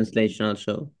 the translation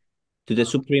also. To the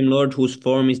Supreme Lord, whose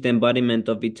form is the embodiment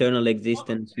of eternal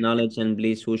existence, knowledge, and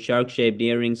bliss, whose shark-shaped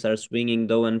earrings are swinging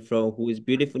to and fro, who is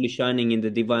beautifully shining in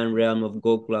the divine realm of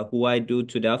Gokula, who I do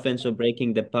to the offense of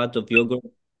breaking the pot of yogurt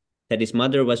that his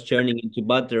mother was churning into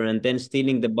butter and then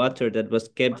stealing the butter that was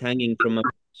kept hanging from a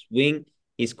swing,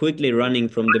 is quickly running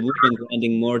from the wooden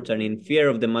grinding mortar in fear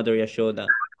of the mother Yashoda,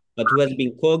 but who has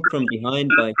been caught from behind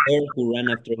by her who ran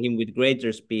after him with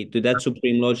greater speed. To that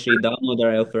Supreme Lord Sri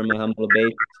Damodar I offer my humble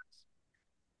obeisance.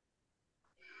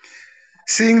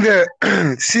 Seeing the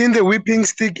seeing the whipping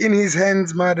stick in his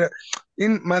hands,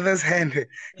 mother's hand,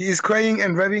 he is crying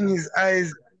and rubbing his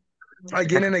eyes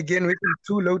again and again with his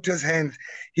two lotus hands.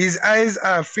 His eyes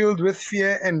are filled with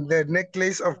fear, and the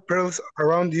necklace of pearls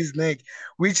around his neck,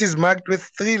 which is marked with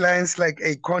three lines like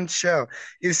a conch shell,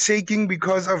 is shaking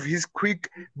because of his quick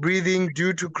breathing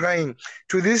due to crying.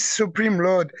 To this Supreme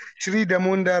Lord, Sri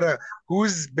Damodara,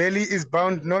 whose belly is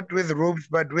bound not with ropes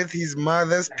but with his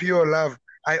mother's pure love,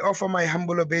 I offer my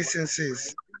humble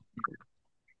obeisances.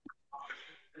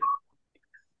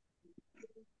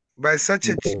 By such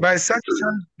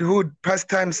childhood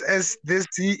pastimes as this,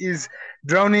 he is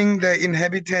drowning the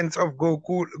inhabitants of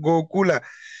Gokula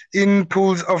in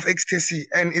pools of ecstasy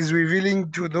and is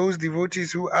revealing to those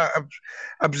devotees who are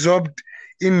absorbed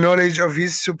in knowledge of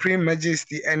his supreme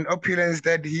majesty and opulence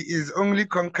that he is only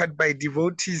conquered by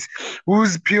devotees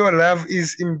whose pure love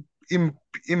is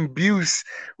imbues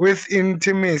with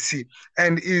intimacy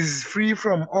and is free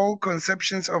from all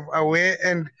conceptions of aware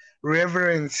and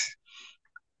reverence.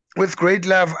 With great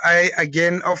love, I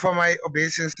again offer my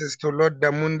obeisances to Lord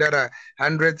Damodara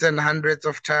hundreds and hundreds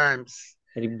of times.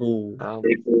 Haribo.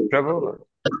 Prabhu,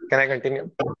 can I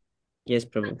continue? Yes,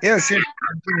 Prabhu. Yes.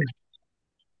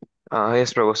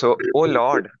 Yes, Prabhu. So, O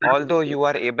Lord, although you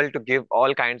are able to give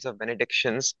all kinds of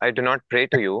benedictions, I do not pray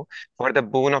to you for the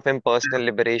boon of impersonal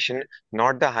liberation,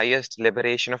 not the highest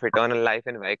liberation of eternal life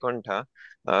in Vaikuntha,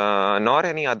 nor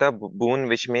any other boon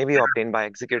which may be obtained by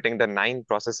executing the nine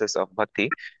processes of bhakti.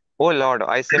 O Lord,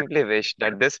 I simply wish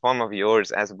that this form of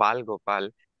yours as Bal Gopal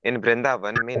in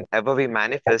Vrindavan may ever be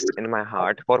manifest in my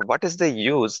heart. For what is the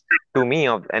use to me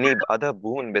of any other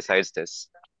boon besides this?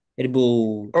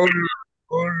 Haribo. Oh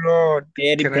Lord.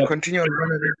 Eri Can I Prabhu. continue?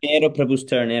 Aero Prabhu's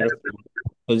turn. Aero Prabhu.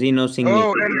 Because he knows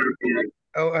English.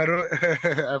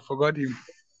 I forgot him.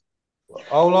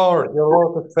 O Lord, your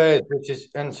lotus face, which is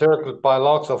encircled by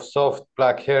locks of soft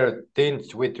black hair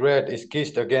tinged with red, is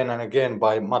kissed again and again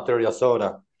by Mother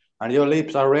Yasoda, and your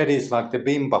lips are reddish like the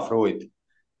bimba fruit.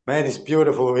 May this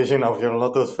beautiful vision of your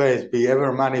lotus face be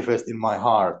ever manifest in my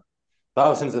heart.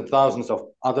 Thousands and thousands of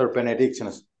other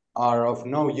benedictions are of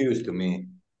no use to me.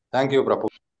 Thank you, Prabhu.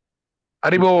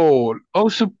 Aribol, O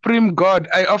Supreme God,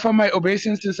 I offer my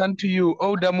obeisances unto you,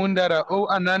 O Damundara, O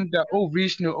Ananta, O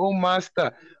Vishnu, O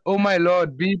Master, O my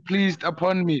Lord, be pleased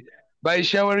upon me by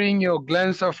showering your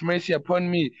glance of mercy upon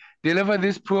me. Deliver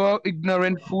this poor,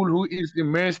 ignorant fool who is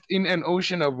immersed in an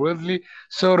ocean of worldly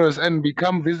sorrows and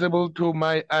become visible to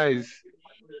my eyes.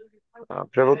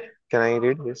 Prabhu, can I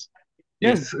read this?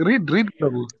 Yes, read,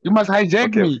 Prabhu. You must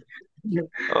hijack Okay. me.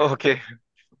 Okay.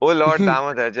 O Lord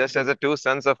Damodar, just as the two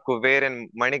sons of Kuber and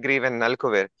Manigriv and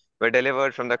Nalkuber were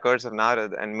delivered from the curse of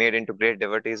Narad and made into great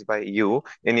devotees by you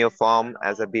in your form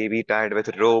as a baby tied with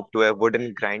rope to a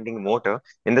wooden grinding motor,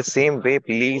 in the same way,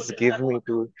 please give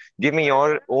me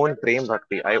your own prem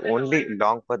bhakti. I only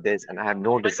long for this, and I have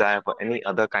no desire for any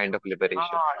other kind of liberation.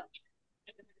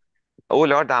 O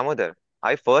Lord Damodar,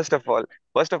 I first of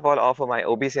all offer my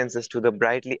obeisances to the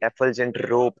brightly effulgent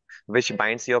rope which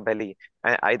binds your belly,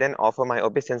 and I then offer my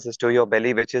obeisances to your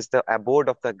belly, which is the abode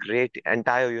of the great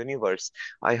entire universe.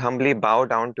 I humbly bow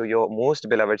down to your most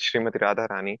beloved Srimati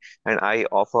Radharani, and I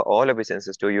offer all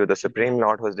obeisances to you, the Supreme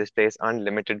Lord, who displays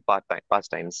unlimited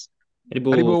pastimes.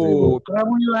 Haribo,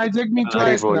 Prabhu, you hijacked me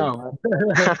twice Haribol. now.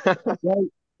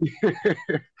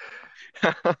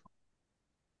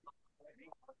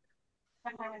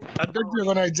 I thought you were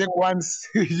gonna hijack once.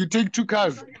 You take two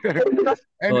cars.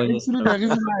 And Oh, yes, actually, the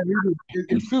reason why I read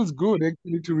it feels good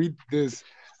actually to read this.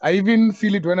 I even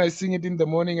feel it when I sing it in the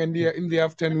morning and in the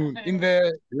afternoon, in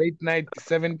the late night,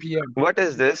 7 p.m. What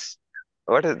is this?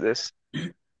 What is this?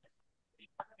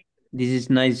 This is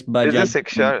nice Is bhajan this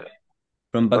Siksha?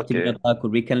 from Okay. Bhaktivinoda Thakur.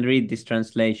 We can read this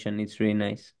translation. It's really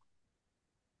nice.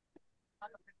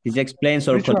 This explains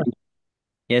our Which one? position.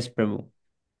 Yes, Prabhu.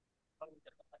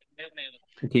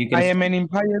 Okay, you I can. am an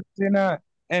impious sinner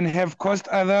and have caused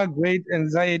other great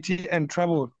anxiety and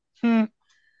trouble.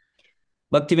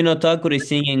 Bhaktivinoda Thakur is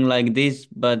singing like this,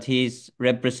 but he's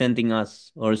representing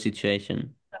us, our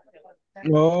situation.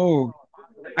 Oh,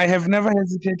 I have never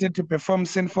hesitated to perform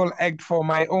sinful act for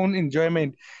my own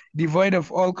enjoyment, devoid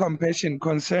of all compassion,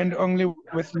 concerned only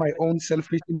with my own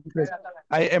selfish interest.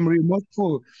 I am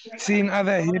remorseful, seeing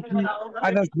others happy.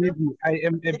 I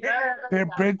am a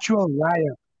perpetual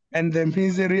liar, and the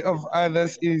misery of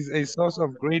others is a source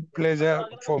of great pleasure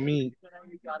for me.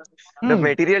 The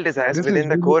material desires This within is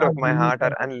the really core of my heart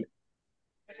ugly. are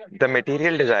the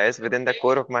material desires within the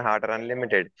core of my heart are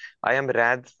unlimited. I am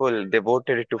wrathful,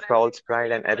 devoted to false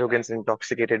pride and arrogance,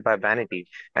 intoxicated by vanity,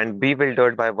 and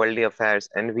bewildered by worldly affairs.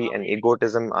 Envy and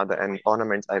egotism are the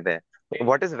ornaments I wear.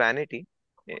 What is vanity?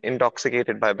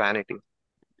 Intoxicated by vanity.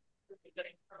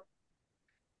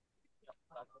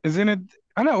 Isn't it?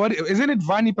 I know what isn't it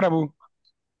Vani Prabhu?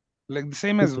 Like the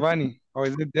same as Vani, or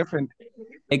is it different?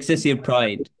 Excessive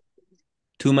pride.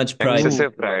 Too much pride.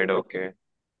 Excessive pride, okay.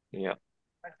 Yeah.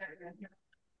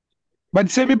 But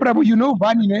Semi Prabhu, you know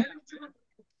Vani, ne?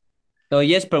 Oh,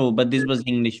 yes, Prabhu, but this was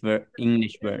English word.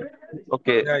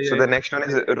 Okay, Yeah, so yeah, the yeah. next one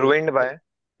is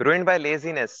ruined by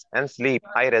laziness and sleep.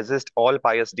 I resist all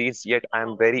pious deeds, yet I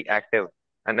am very active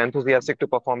and enthusiastic to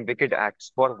perform wicked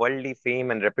acts for worldly fame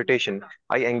and reputation.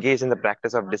 I engage in the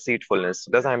practice of deceitfulness.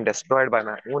 Thus, I am destroyed by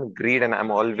my own greed and I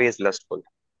am always lustful.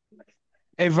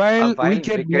 A A vile, vile,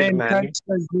 wicked wicked man man. such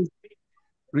as this,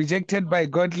 rejected by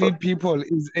godly people,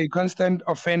 is a constant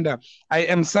offender. I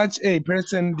am such a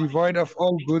person devoid of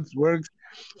all good works,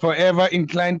 forever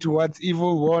inclined towards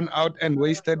evil, worn out and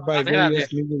wasted by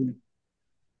various miseries.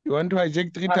 You want to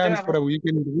hijack 3 times, Prabhu? You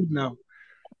can read now.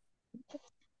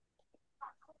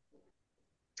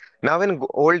 Now, in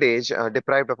old age,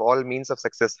 deprived of all means of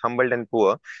success, humbled and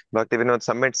poor, Bhaktivinoda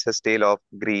submits his tale of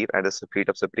grief at the feet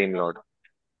of Supreme Lord.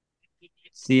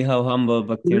 See how humble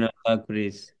Bhaktivinoda Thakur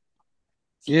is.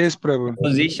 Yes, Prabhu.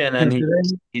 Position, and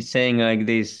he's saying like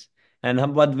this.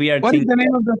 And what we are What is thinking. the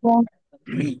name of the song?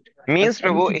 Means,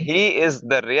 Prabhu, he is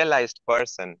the realized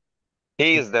person.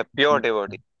 He is the pure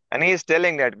devotee. And he is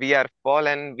telling that we are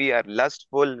fallen, we are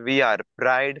lustful, we are Not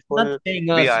prideful, saying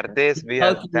we us. are this, we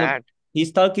are that.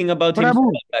 He's talking about himself,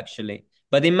 Prabhu, actually.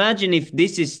 But imagine if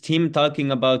this is him talking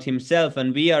about himself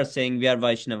and we are saying we are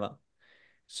Vaishnava.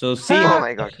 So see Oh ha,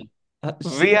 my God.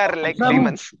 see We are how like Prabhu,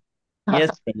 demons. yes,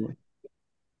 Prabhu.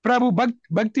 Prabhu,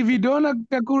 Bhaktivedanta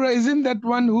Thakura, isn't that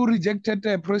one who rejected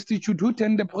a prostitute, who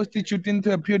turned the prostitute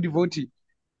into a pure devotee?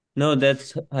 No,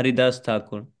 that's Haridas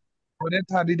Thakur. Oh,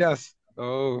 that's Haridas.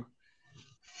 Oh.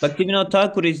 Bhaktivinoda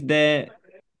Thakur is the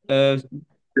uh,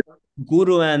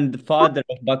 guru and father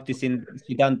of Bhakti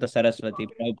Siddhanta Saraswati,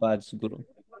 Prabhupada's guru.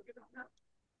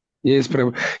 Yes,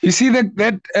 Prabhu. You see that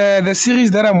the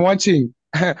series that I'm watching,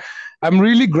 I'm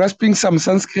really grasping some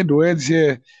Sanskrit words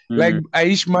here, like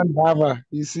Aishman Bhava.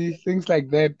 You see, things like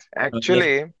that. Yes.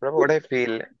 Actually, Prabhu, what I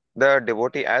feel, the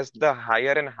devotee, as the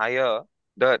higher and higher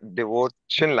the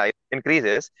devotion life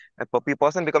increases,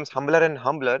 person becomes humbler and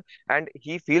humbler, and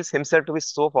he feels himself to be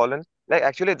so fallen. Like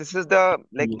actually, this is the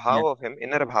like Yeah. bhav of him,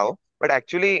 inner bhav. But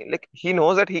actually, like he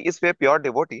knows that he is a pure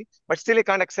devotee, but still he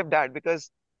can't accept that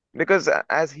because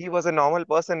as he was a normal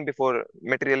person before,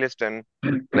 materialist and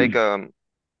like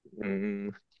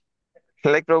mm,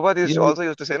 like Prabhupada Yeah. also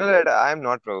used to say, no, that I'm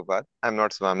not Prabhupada, I'm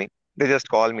not Swami. They just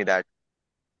call me that.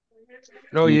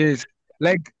 Oh yes.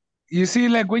 Like you see,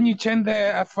 like when you chant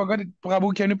the I forgot it,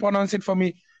 Prabhu, can you pronounce it for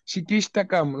me?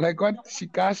 Shikishtakam. Like what?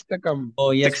 Shikashtakam. Oh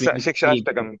yes, we need to read.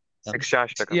 Shikshashtakam.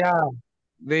 Shikshashtakam. Yeah.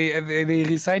 They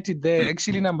recite it there.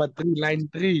 Actually number 3, line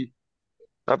 3.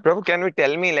 Prabhu, can you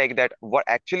tell me like that? What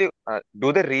actually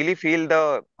do they really feel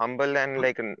the humble and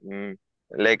like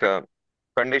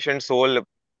conditioned soul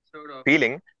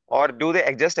feeling, or do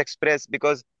they just express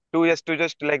because to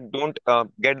just like don't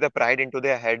get the pride into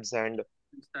their heads and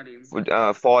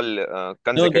fall No,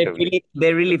 consecutively?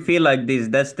 they really feel like this.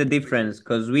 That's the difference,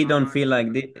 because we don't feel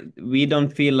like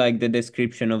the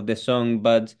description of the song,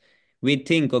 but we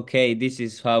think, okay, this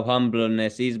is how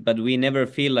humbleness is, but we never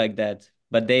feel like that.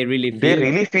 But they really They feel like,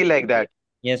 really feel like that,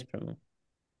 yes, Prabhu.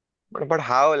 but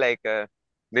how like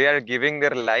they are giving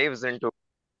their lives into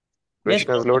Yes,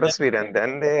 Krishna's Prabhu. lotus feet, and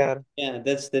then they are Yeah,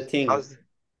 that's the thing. how's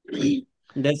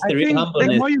That's I the real think like the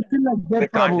humbleness. more you feel like they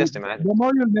that, can't Prabhu, just imagine. the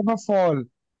more you'll never fall.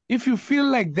 If you feel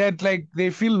like that, like they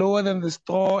feel lower than the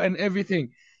straw and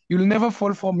everything, you'll never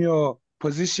fall from your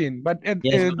position. But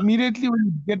Yes, immediately when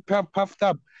you get puffed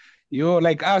up, you're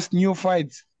like us, new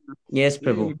fights. yes, You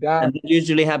Prabhu. die. And it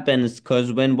usually happens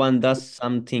because when one does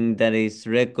something that is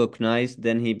recognized,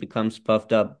 then he becomes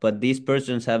puffed up. But these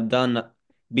persons have done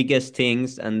biggest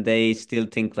things and they still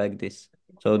think like this.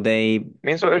 So they,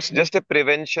 Means so it's just a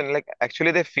prevention. Like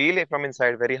actually, they feel it from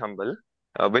inside very humble,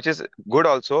 which is good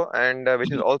also, and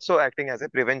which is also acting as a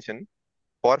prevention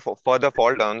for further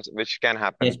fall downs, which can yes,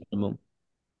 happen. Prabhu.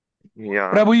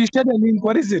 Yeah. Prabhu, you said a link.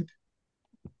 What is it?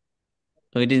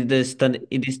 So it is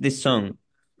this song.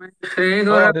 Oh,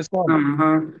 the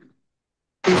song.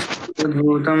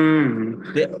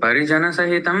 The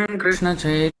परिजनसहितं Krishna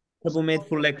Chaitanya Prabhu made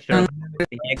full lecture.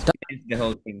 He explains the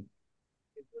whole thing.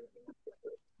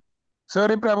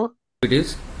 Sorry, Prabhu. it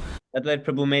is. That's why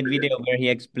Prabhu made video where he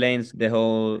explains the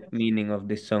whole meaning of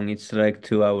this song. It's like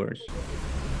 2 hours.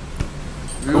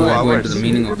 Now I go into the Hours.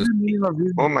 meaning of this Meaning of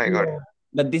this. Oh my God. Yeah.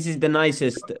 But this is the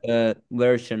nicest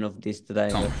version of this that I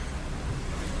song. heard.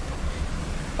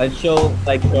 I'll show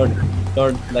like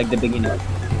short like the beginning.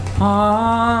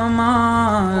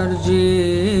 আমার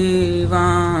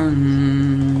জীবন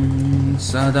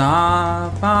সদা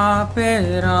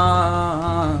পাপেরাত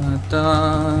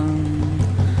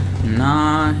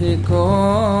নাহি কো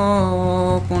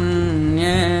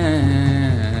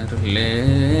পুণ্যের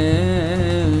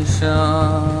lace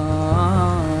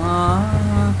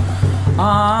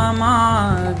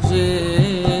আমার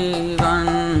জীবন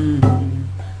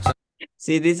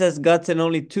See, this has gotten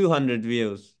only 200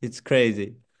 views. It's crazy.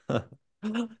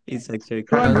 It's actually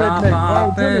crazy. 200, like, oh,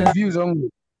 200 views only.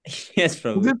 Yes, Is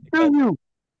Prabhu. it still new?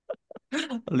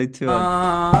 Only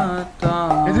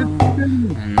 200. Is it still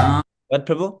new? What,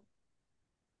 Prabhu?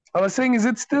 I was saying, is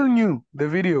it still new, the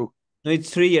video? No, it's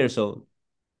 3 years old.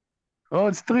 Oh,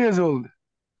 it's 3 years old.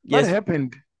 What Yes.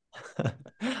 happened?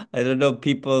 I don't know.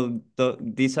 People,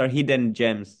 these are hidden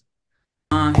gems.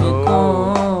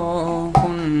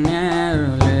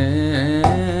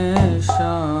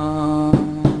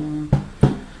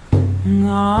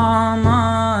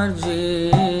 আমার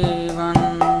জীবন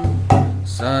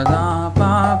সদা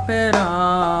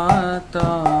পাপেরাত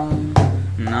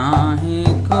নাহি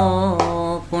কো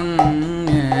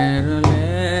পুণ্যের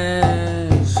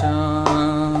lace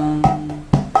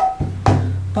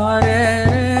পরের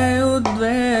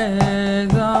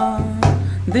উদ্বেগ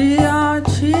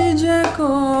দিয়াছি যে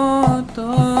কত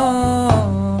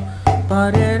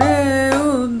পরের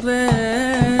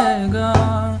উদ্বেগ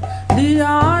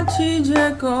দিয়াছি যে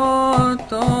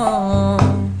কত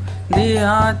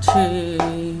দিয়াছি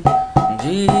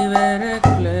জীবের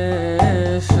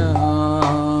ক্লেশ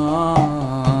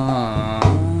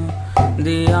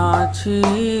দিয়াছি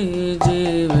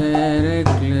জীবের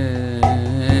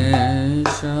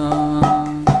ক্লেশ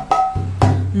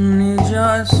নিজ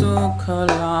সুখ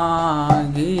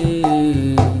লাগি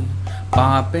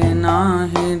পাপে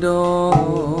নাহি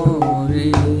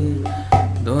ডোরি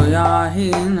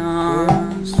দয়াহীন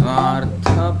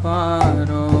স্বার্থপর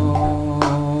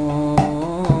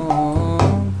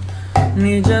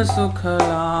নিজ সুখ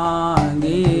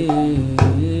লাগি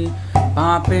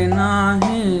পাপে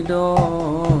নাহি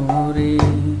ডোরি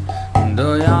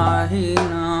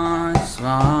দয়াহীন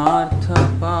স্বার্থপর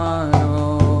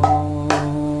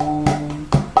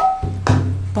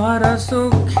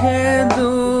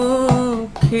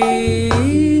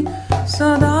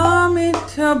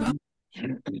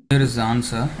Here is the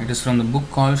answer. It is from the book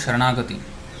called Sharanagati.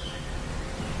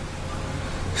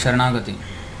 Sharanagati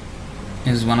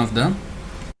is one of the.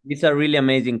 These are really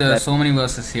amazing. There are so many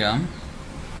verses here.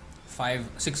 5,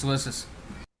 6 verses.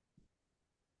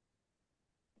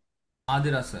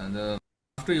 Adirasa.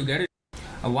 After you get it,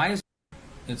 why is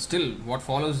it's still what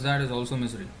follows that is also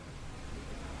misery.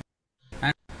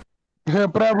 And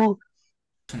Prabhu,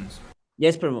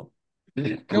 yes, Prabhu.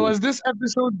 there was this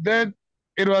episode that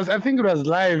I think it was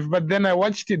live, but then I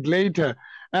watched it later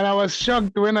and I was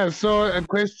shocked when I saw a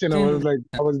question. I was like,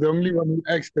 I was the only one who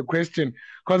asked the question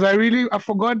because I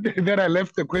forgot that I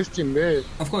left the question there.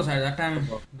 Of course, at that time,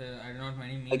 I did not know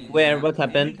any meaning. Like where? What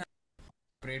happened?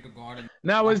 Pray to God. And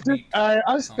now, I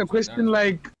asked the question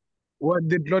like, what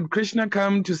did Lord Krishna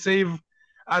come to save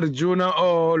Arjuna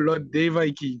or Lord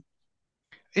Devaki?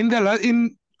 In that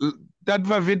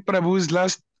Vavid Prabhu's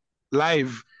last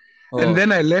live. And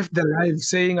then I left the live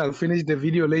saying I'll finish the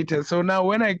video later. So now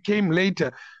when I came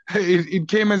later, it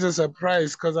came as a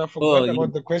surprise because I forgot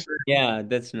about the question. Yeah,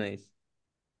 that's nice.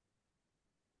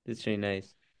 That's really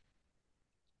nice.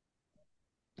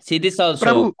 See this also.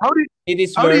 Prabhu, how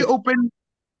do you open?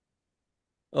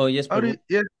 Oh yes, Prabhu.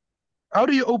 How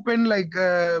do you open like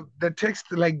the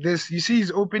text like this? You see,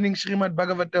 he's opening Srimad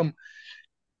Bhagavatam.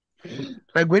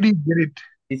 Like where do you get it?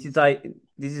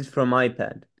 This is from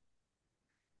iPad.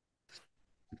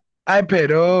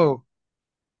 iPad, oh.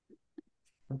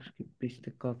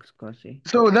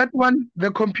 So that one,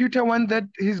 the computer one that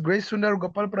His Grace Sundar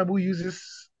Gopal Prabhu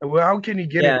uses, well, how can you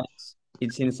get it?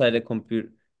 It's inside a computer.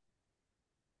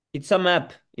 It's some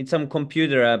app. It's some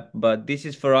computer app, but this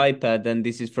is for iPad and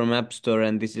this is from App Store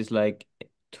and this is like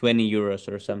 20 euros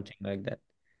or something like that.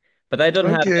 But I don't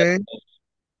have that.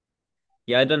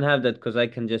 Yeah, I don't have that because I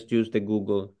can just use the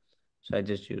Google. So I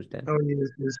just use that. Oh,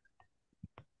 yes.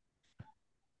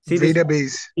 See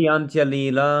database. The Antya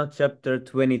Leela, chapter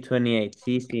 2028.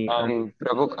 See.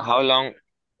 Prabhu, how long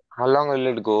will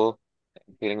it go?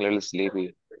 I'm feeling a little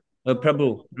sleepy.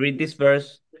 Prabhu, read this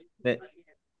verse.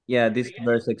 This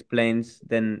verse explains.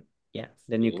 Then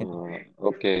you can.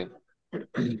 Okay.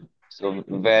 So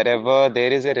wherever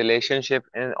there is a relationship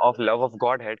of love of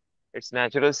Godhead, its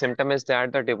natural symptom is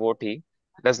that the devotee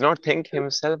does not think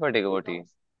himself a devotee.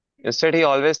 Instead, he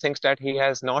always thinks that he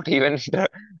has not even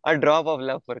a drop of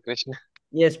love for Krishna.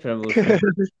 Yes, Prabhu.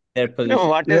 Their position. No,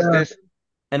 what is this?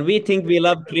 And we think we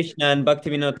love Krishna, and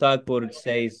Bhaktivinoda Thakur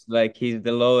says like he's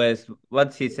the lowest.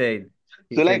 What's he said?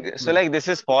 So this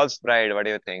is false pride. What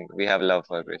do you think? We have love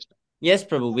for Krishna. Yes,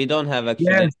 Prabhu. We don't have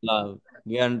actually love.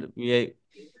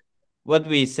 What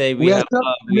we say we have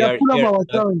love. We are full of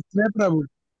ourselves. Prabhu.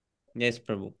 Yes,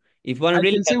 Prabhu. If one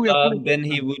really had love, then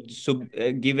he would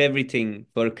give everything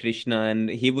for Krishna, and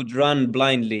he would run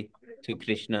blindly to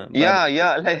Krishna.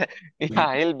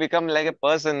 He'll become like a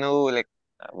person who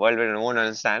world won't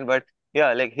understand, but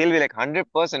he'll be like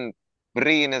 100%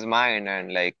 free in his mind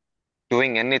and like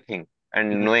doing anything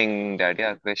and knowing that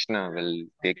Krishna will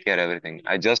take care of everything.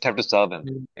 I just have to serve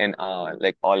him in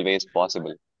always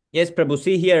possible. Yes, Prabhu.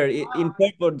 See here in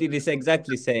purport it is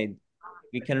exactly said.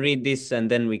 We can read this and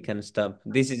then we can stop.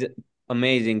 This is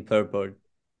amazing purport.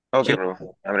 Okay, bro.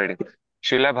 I'm ready.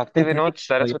 Srila Bhaktivinoda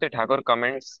Saraswati Thakur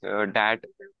comments that.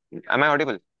 Am I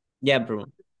audible? Yeah, bro.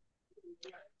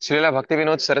 Srila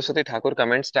Bhaktivinoda Saraswati Thakur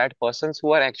comments that persons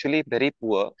who are actually very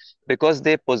poor because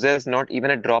they possess not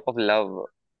even a drop of love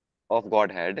of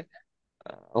Godhead,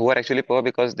 who are actually poor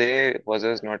because they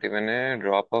possess not even a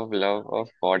drop of love of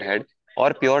Godhead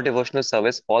or pure devotional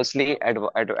service, falsely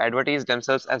advertise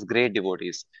themselves as great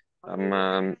devotees.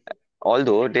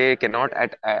 Although they cannot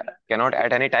at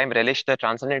any time relish the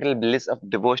transcendental bliss of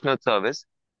devotional service,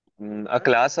 a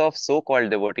class of so-called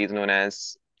devotees known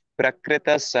as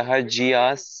Prakrita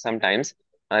Sahajiyas sometimes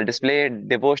display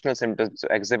devotional symptoms to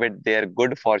exhibit their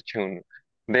good fortune.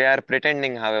 They are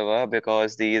pretending, however,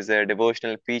 because these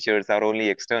devotional features are only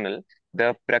external.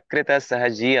 The Prakrita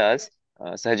Sahajiyas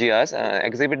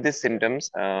exhibit these symptoms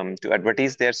to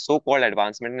advertise their so-called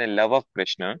advancement in the love of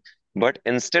Krishna. But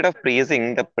instead of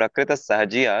praising the Prakrita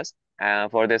Sahajiyas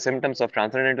for their symptoms of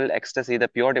transcendental ecstasy, the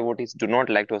pure devotees do not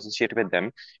like to associate with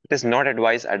them. It is not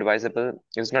advisable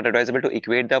to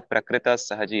equate the Prakrita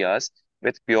Sahajiyas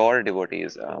with pure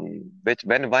devotees, which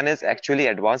when one is actually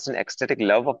advanced in ecstatic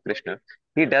love of Krishna,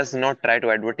 he does not try to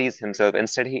advertise himself.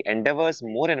 Instead, he endeavors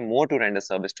more and more to render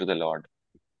service to the Lord.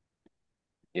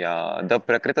 Yeah, the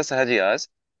Prakrita Sahajiyas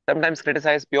sometimes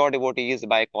criticize pure devotees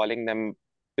by calling them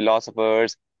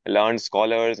philosophers, learned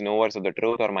scholars, knowers of the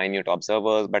truth, or minute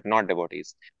observers, but not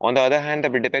devotees. On the other hand,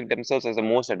 they depict themselves as the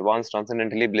most advanced,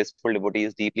 transcendently blissful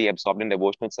devotees, deeply absorbed in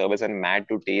devotional service and mad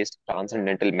to taste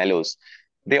transcendental mellows.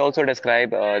 They also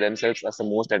describe themselves as the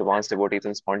most advanced devotees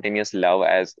in spontaneous love,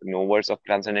 as knowers of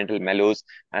transcendental mellows,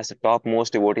 as the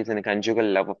topmost devotees in conjugal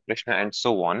love of Krishna, and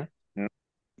so on.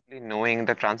 Knowing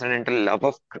the transcendental love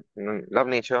of love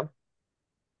nature,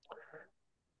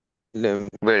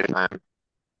 wait,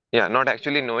 not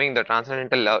actually knowing the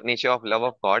transcendental nature of love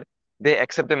of God, they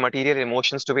accept the material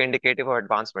emotions to be indicative of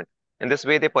advancement. In this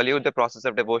way, they pollute the process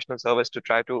of devotional service to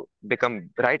try to become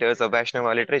writers of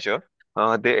Vaishnava literature.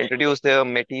 They introduce their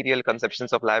material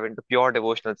conceptions of life into pure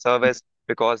devotional service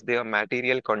because their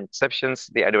material conceptions,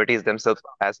 they advertise themselves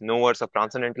as knowers of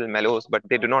transcendental mellows, but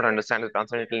they do not understand the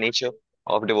transcendental nature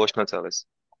of devotional service.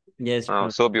 Yes,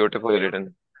 Prabhu. So beautifully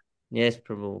written. Yes,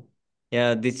 Prabhu.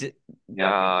 Yeah, this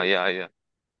Yeah.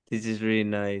 is really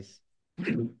nice.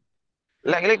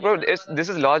 Like bro, this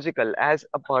is logical. As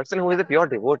a person who is a pure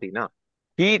devotee, na,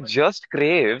 he just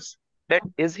craves that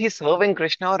is he serving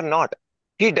Krishna or not.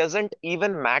 He doesn't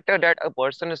even matter that a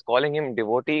person is calling him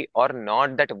devotee or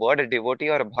not. That word devotee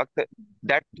or bhakt,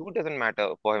 that too doesn't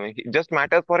matter for him. He just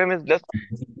matters for him is just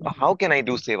how can I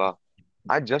do seva?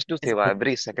 I just do Yes, seva Prabhu.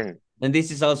 every second. And this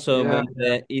is also Yeah. when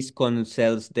the ISKCON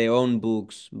sells their own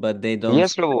books, but they don't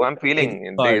Yes, sell Prabhu, I'm it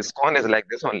feeling the hard. ISKCON is like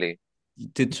this only.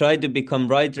 To try to become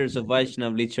writers of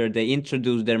Vaishnav literature, they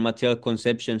introduce their material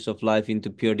conceptions of life into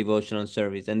pure devotional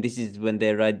service, and this is when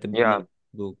they write the Yeah.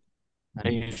 book.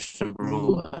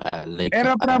 Bro, like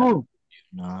Era Prabhu.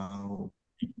 now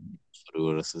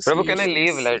for Prabhu, can I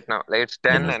leave associations. right now? Like it's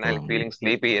 10 and I'm feeling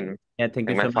sleepy and Yeah, thank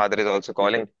you like my so much. father is also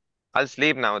calling. I'll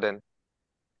sleep now then.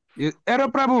 Era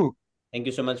Prabhu. Thank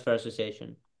you so much for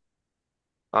association.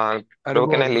 Prabhu,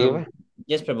 can I leave?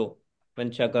 Yes, Prabhu.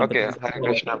 Okay, Hare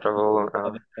Krishna, Prabhu.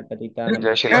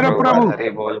 Jai Shri Era Prabhupada, Prabhu.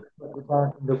 Hare Bol.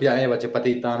 Rupya eva cha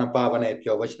patitanam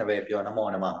pavanebhyo vaishnavebhyo namo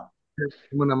namaha.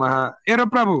 Namo Namaha. Era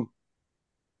Prabhu.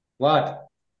 What?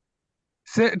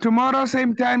 Tomorrow,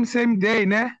 same time, same day,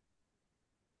 ne?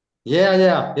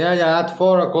 Yeah. At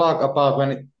 4 o'clock about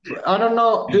I don't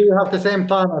know. Do you have the same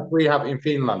time as we have in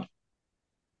Finland?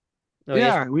 Oh,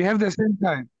 Yeah, yes. we have the same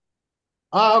time.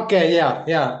 Okay.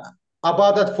 Yeah.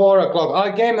 About at 4 o'clock.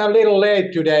 I came a little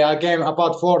late today. I came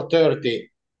about 4:30.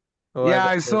 Oh, Yeah,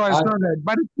 I I saw that.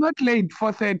 But it's not late,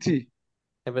 4:30.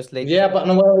 was late. Yeah, but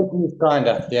no, well, it is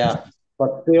kinda. Yeah,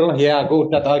 but still, yeah,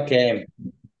 good that I came.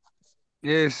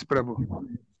 Yes, Prabhu.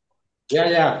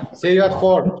 Yeah. See you at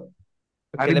 4.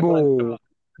 Okay, Haribo.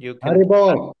 you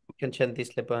Haribo. can chant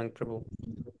this Lepang, Prabhu.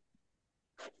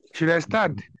 Should I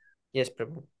start? Yes,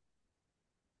 Prabhu.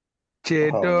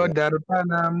 Cheto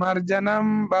darpana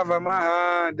marjanam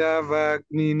bhavamaha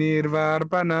davakni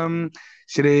nirvarpanam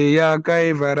Shreya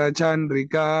kaivara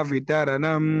chandrika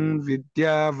vitaranam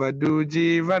vidya vadu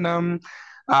jivanam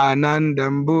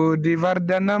Anandam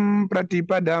buddhivardhanam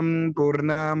pratipadam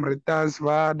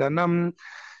purnamritasvadanam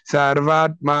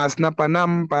Sarvatma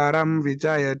snapanam param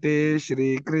vichayate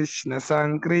Shri Krishna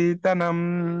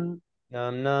Sankritanam.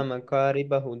 नामकारी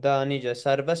बहुधा निज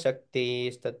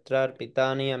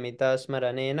सर्वशक्तिस्तत्रार्पितानि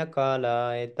अमितस्मरणेन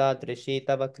काला एतादृशी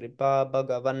तव कृपा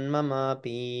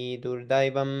भगवन्ममापि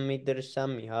दुर्दैवम्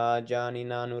ईदृशं ह्या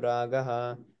जानिनानुरागः.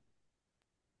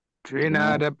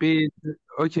 Trinadapi.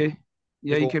 Okay.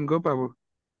 Yeah, you can go, Prabhu.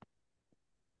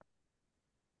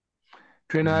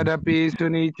 Trinadapi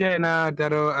sunichena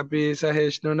taro api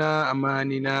sahishnuna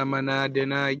amanina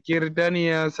manadena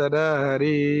kirtaniya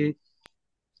sadahari.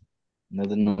 न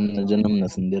जनम न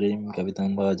सुंदरीं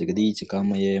कवितां वा जगदीश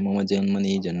कामये मम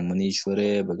जन्मनि जन्मनीश्वरे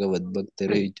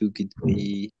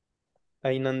भगवद्भक्तिरहितुकित्वयि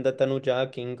ऐनन्दतनुजा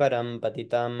किङ्करं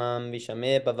पतितां मां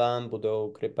विषमे भवां बुधौ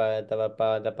कृपा तव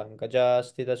पादपङ्कजा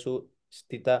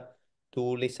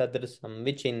स्थिततूलिसदृशं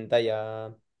विचिन्तया.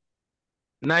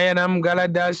 Nayanam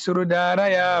galada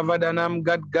surudaraya vadanam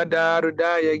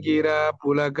gadgadarudaya gira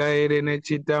pulakairene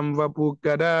chitam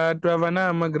vapukada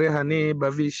tvavanam agrihane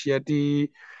bhavishyati.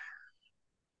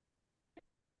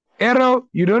 Arrow,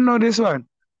 you don't know this one?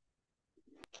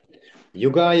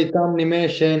 Yugayitam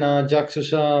nimeshena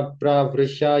jaksusha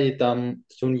pravrishayitam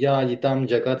sunyayitam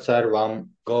jagat sarvam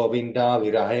govinda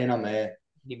virahena me.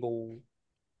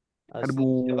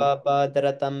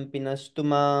 अस्यवापादरतं पिनस्तु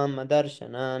माम्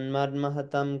अदर्शनान्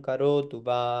मर्महतं करोतु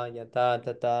वा यथा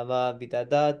तथा वा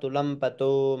विदधातु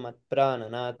लम्पतो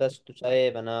मत्प्राणनाथस्तु स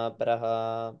एव नापरः.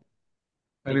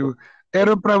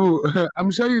 Arrow Prabhu,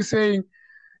 I'm sure you're saying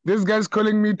this guy's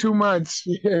calling me too much.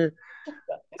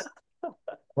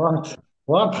 What?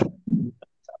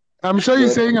 I'm sure you're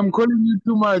saying I'm calling you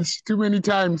too much, too many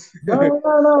times. No,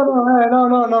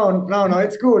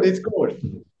 it's good.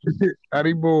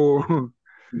 Haribo.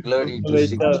 Glory to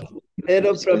Shri Krishna.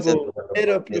 Hero Prabhu,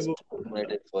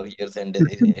 For years and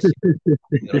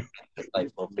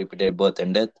life of repeated birth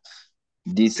and death.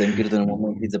 This Sankirtan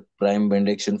movement is a prime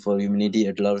benediction for humanity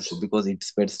at large because it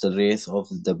spreads the rays of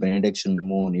the benediction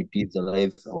moon. It is the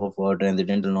life of our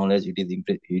transcendental knowledge. It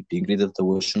increases the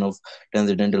ocean of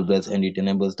transcendental bliss, and it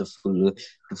enables the to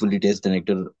fully taste the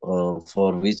nectar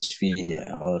for which we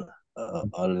are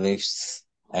always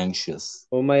anxious.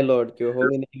 O my Lord, your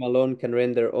holy name alone can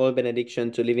render all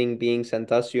benediction to living beings, and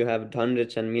thus you have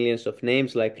hundreds and millions of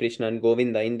names like Krishna and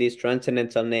Govinda. In these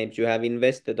transcendental names, you have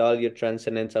invested all your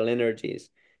transcendental energies.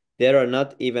 There are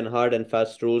not even hard and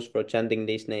fast rules for chanting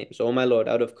these names. O my Lord,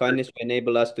 out of kindness, you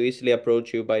enable us to easily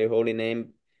approach you by your holy name,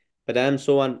 but I am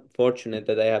so unfortunate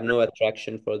that I have no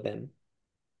attraction for them.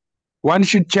 One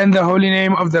should chant the holy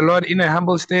name of the Lord in a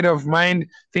humble state of mind,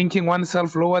 thinking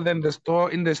oneself lower than the store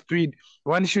in the street.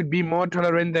 One should be more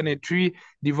tolerant than a tree,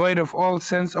 devoid of all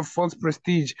sense of false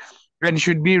prestige, and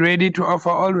should be ready to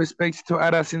offer all respect to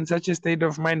others. In such a state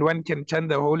of mind, one can chant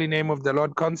the holy name of the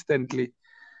Lord constantly.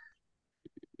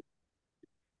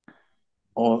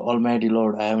 Almighty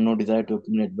Lord, I have no desire to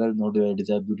accumulate wealth, nor do I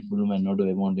desire beautiful women, nor do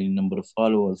I want any number of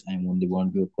followers. I only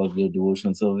want your costly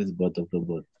devotional service, birth of the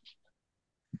birth.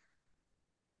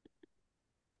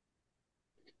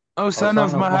 Oh, son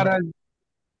of Maharaj.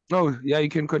 Oh, yeah, you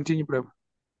can continue, Prabhu.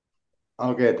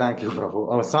 Okay, thank you, Prabhu.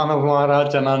 Oh, son of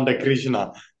Maharaj Ananda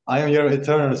Krishna, I am your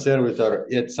eternal servitor,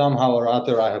 yet somehow or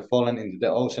other I have fallen into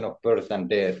the ocean of birth and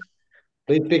death.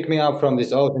 Please pick me up from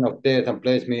this ocean of death and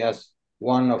place me as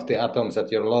one of the atoms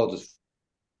at your lotus.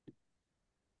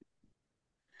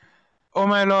 Oh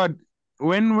my Lord,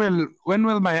 when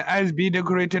will my eyes be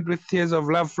decorated with tears of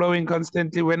love flowing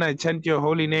constantly when I chant your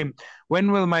holy name?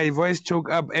 When will my voice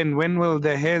choke up, and when will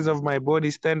the hairs of my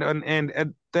body stand on end at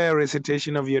the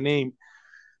recitation of your name?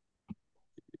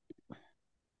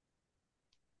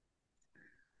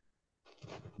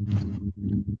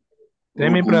 Tell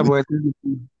me, Prabhu.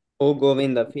 O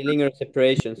Govinda, feeling your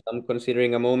separation, I'm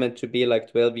considering a moment to be like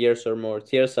 12 years or more.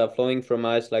 Tears are flowing from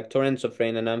eyes like torrents of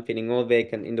rain, and I'm feeling all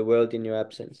vacant in the world in your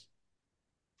absence.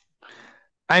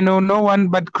 I know no one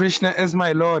but Krishna as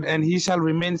my Lord, and he shall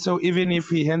remain so even if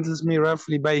he handles me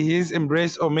roughly by his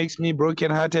embrace or makes me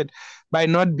broken-hearted by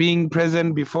not being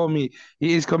present before me.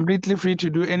 He is completely free to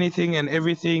do anything and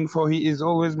everything, for he is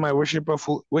always my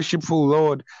worshipful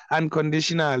Lord,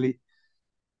 unconditionally.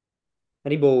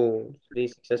 Haribo,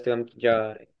 Sri Sastakam ki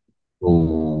jai.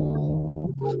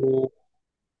 Oh.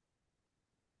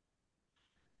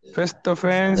 First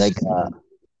offense. Like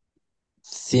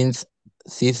since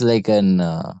she's like an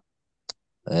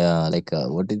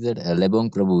what is it? Lebong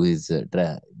Prabhu is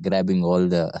grabbing all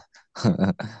the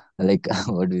like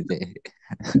what do you say?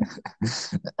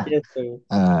 Yes, Prabhu.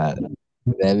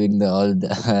 Grabbing the all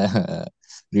the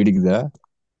reading the.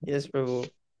 Yes, Prabhu.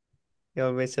 You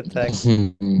always attack.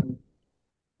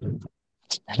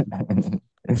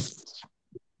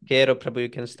 Kero, Prabhu, you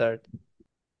can start.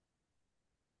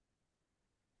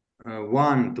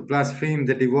 One, to blaspheme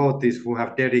the devotees who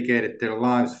have dedicated their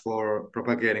lives for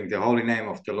propagating the holy name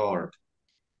of the Lord.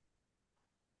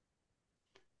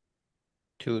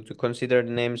 Two, to consider the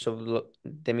names of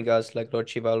demigods like Lord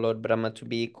Shiva or Lord Brahma to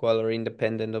be equal or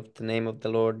independent of the name of the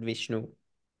Lord Vishnu.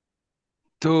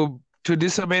 To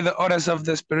disobey the orders of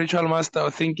the spiritual master or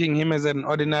thinking him as an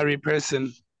ordinary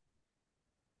person.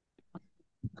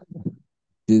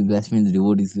 To blaspheme the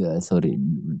devotees,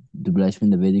 to blaspheme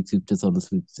the Vedic scriptures or the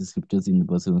scriptures in the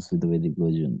pursuance with the Vedic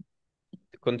version.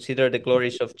 To consider the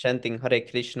glories of chanting Hare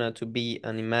Krishna to be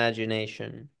an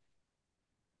imagination.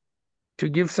 To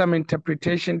give some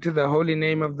interpretation to the holy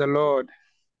name of the Lord.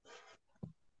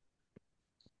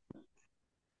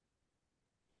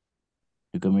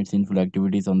 To commit sinful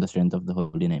activities on the strength of the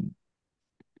holy name.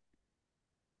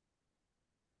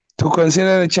 To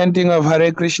consider the chanting of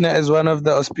Hare Krishna as one of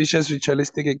the auspicious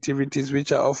ritualistic activities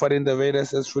which are offered in the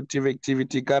Vedas as fruitive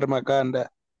activity, karma kanda.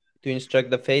 To instruct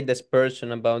the faithless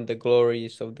person about the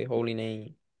glories of the holy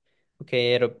name.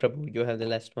 Okay, Prabhu, you have the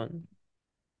last one.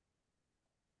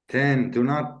 10, do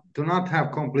not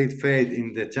have complete faith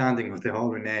in the chanting of the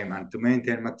holy name and to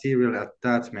maintain material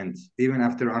attachments even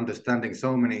after understanding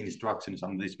so many instructions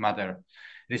on this matter.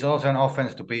 It is also an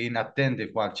offense to be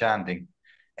inattentive while chanting.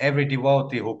 Every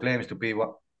devotee who claims to be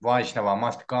Vaishnava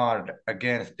must guard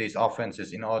against these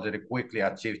offenses in order to quickly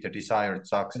achieve the desired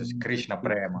success. Krishna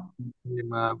Prema.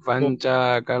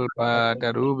 Vancha kalpa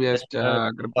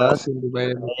tarubhyascha kripa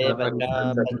sindhubhaya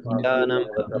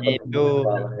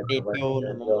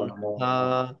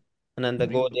namo Ananda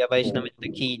Gaudiya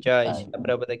Vaishnavita ki jai, Srila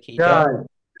Prabhupada ki jai,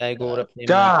 Jai Gaura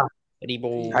Prema,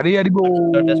 Haribo, Hari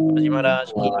Hari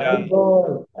Maharaj ki jai.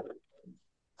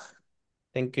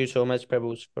 Thank you so much,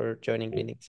 Prabhu, for joining readings.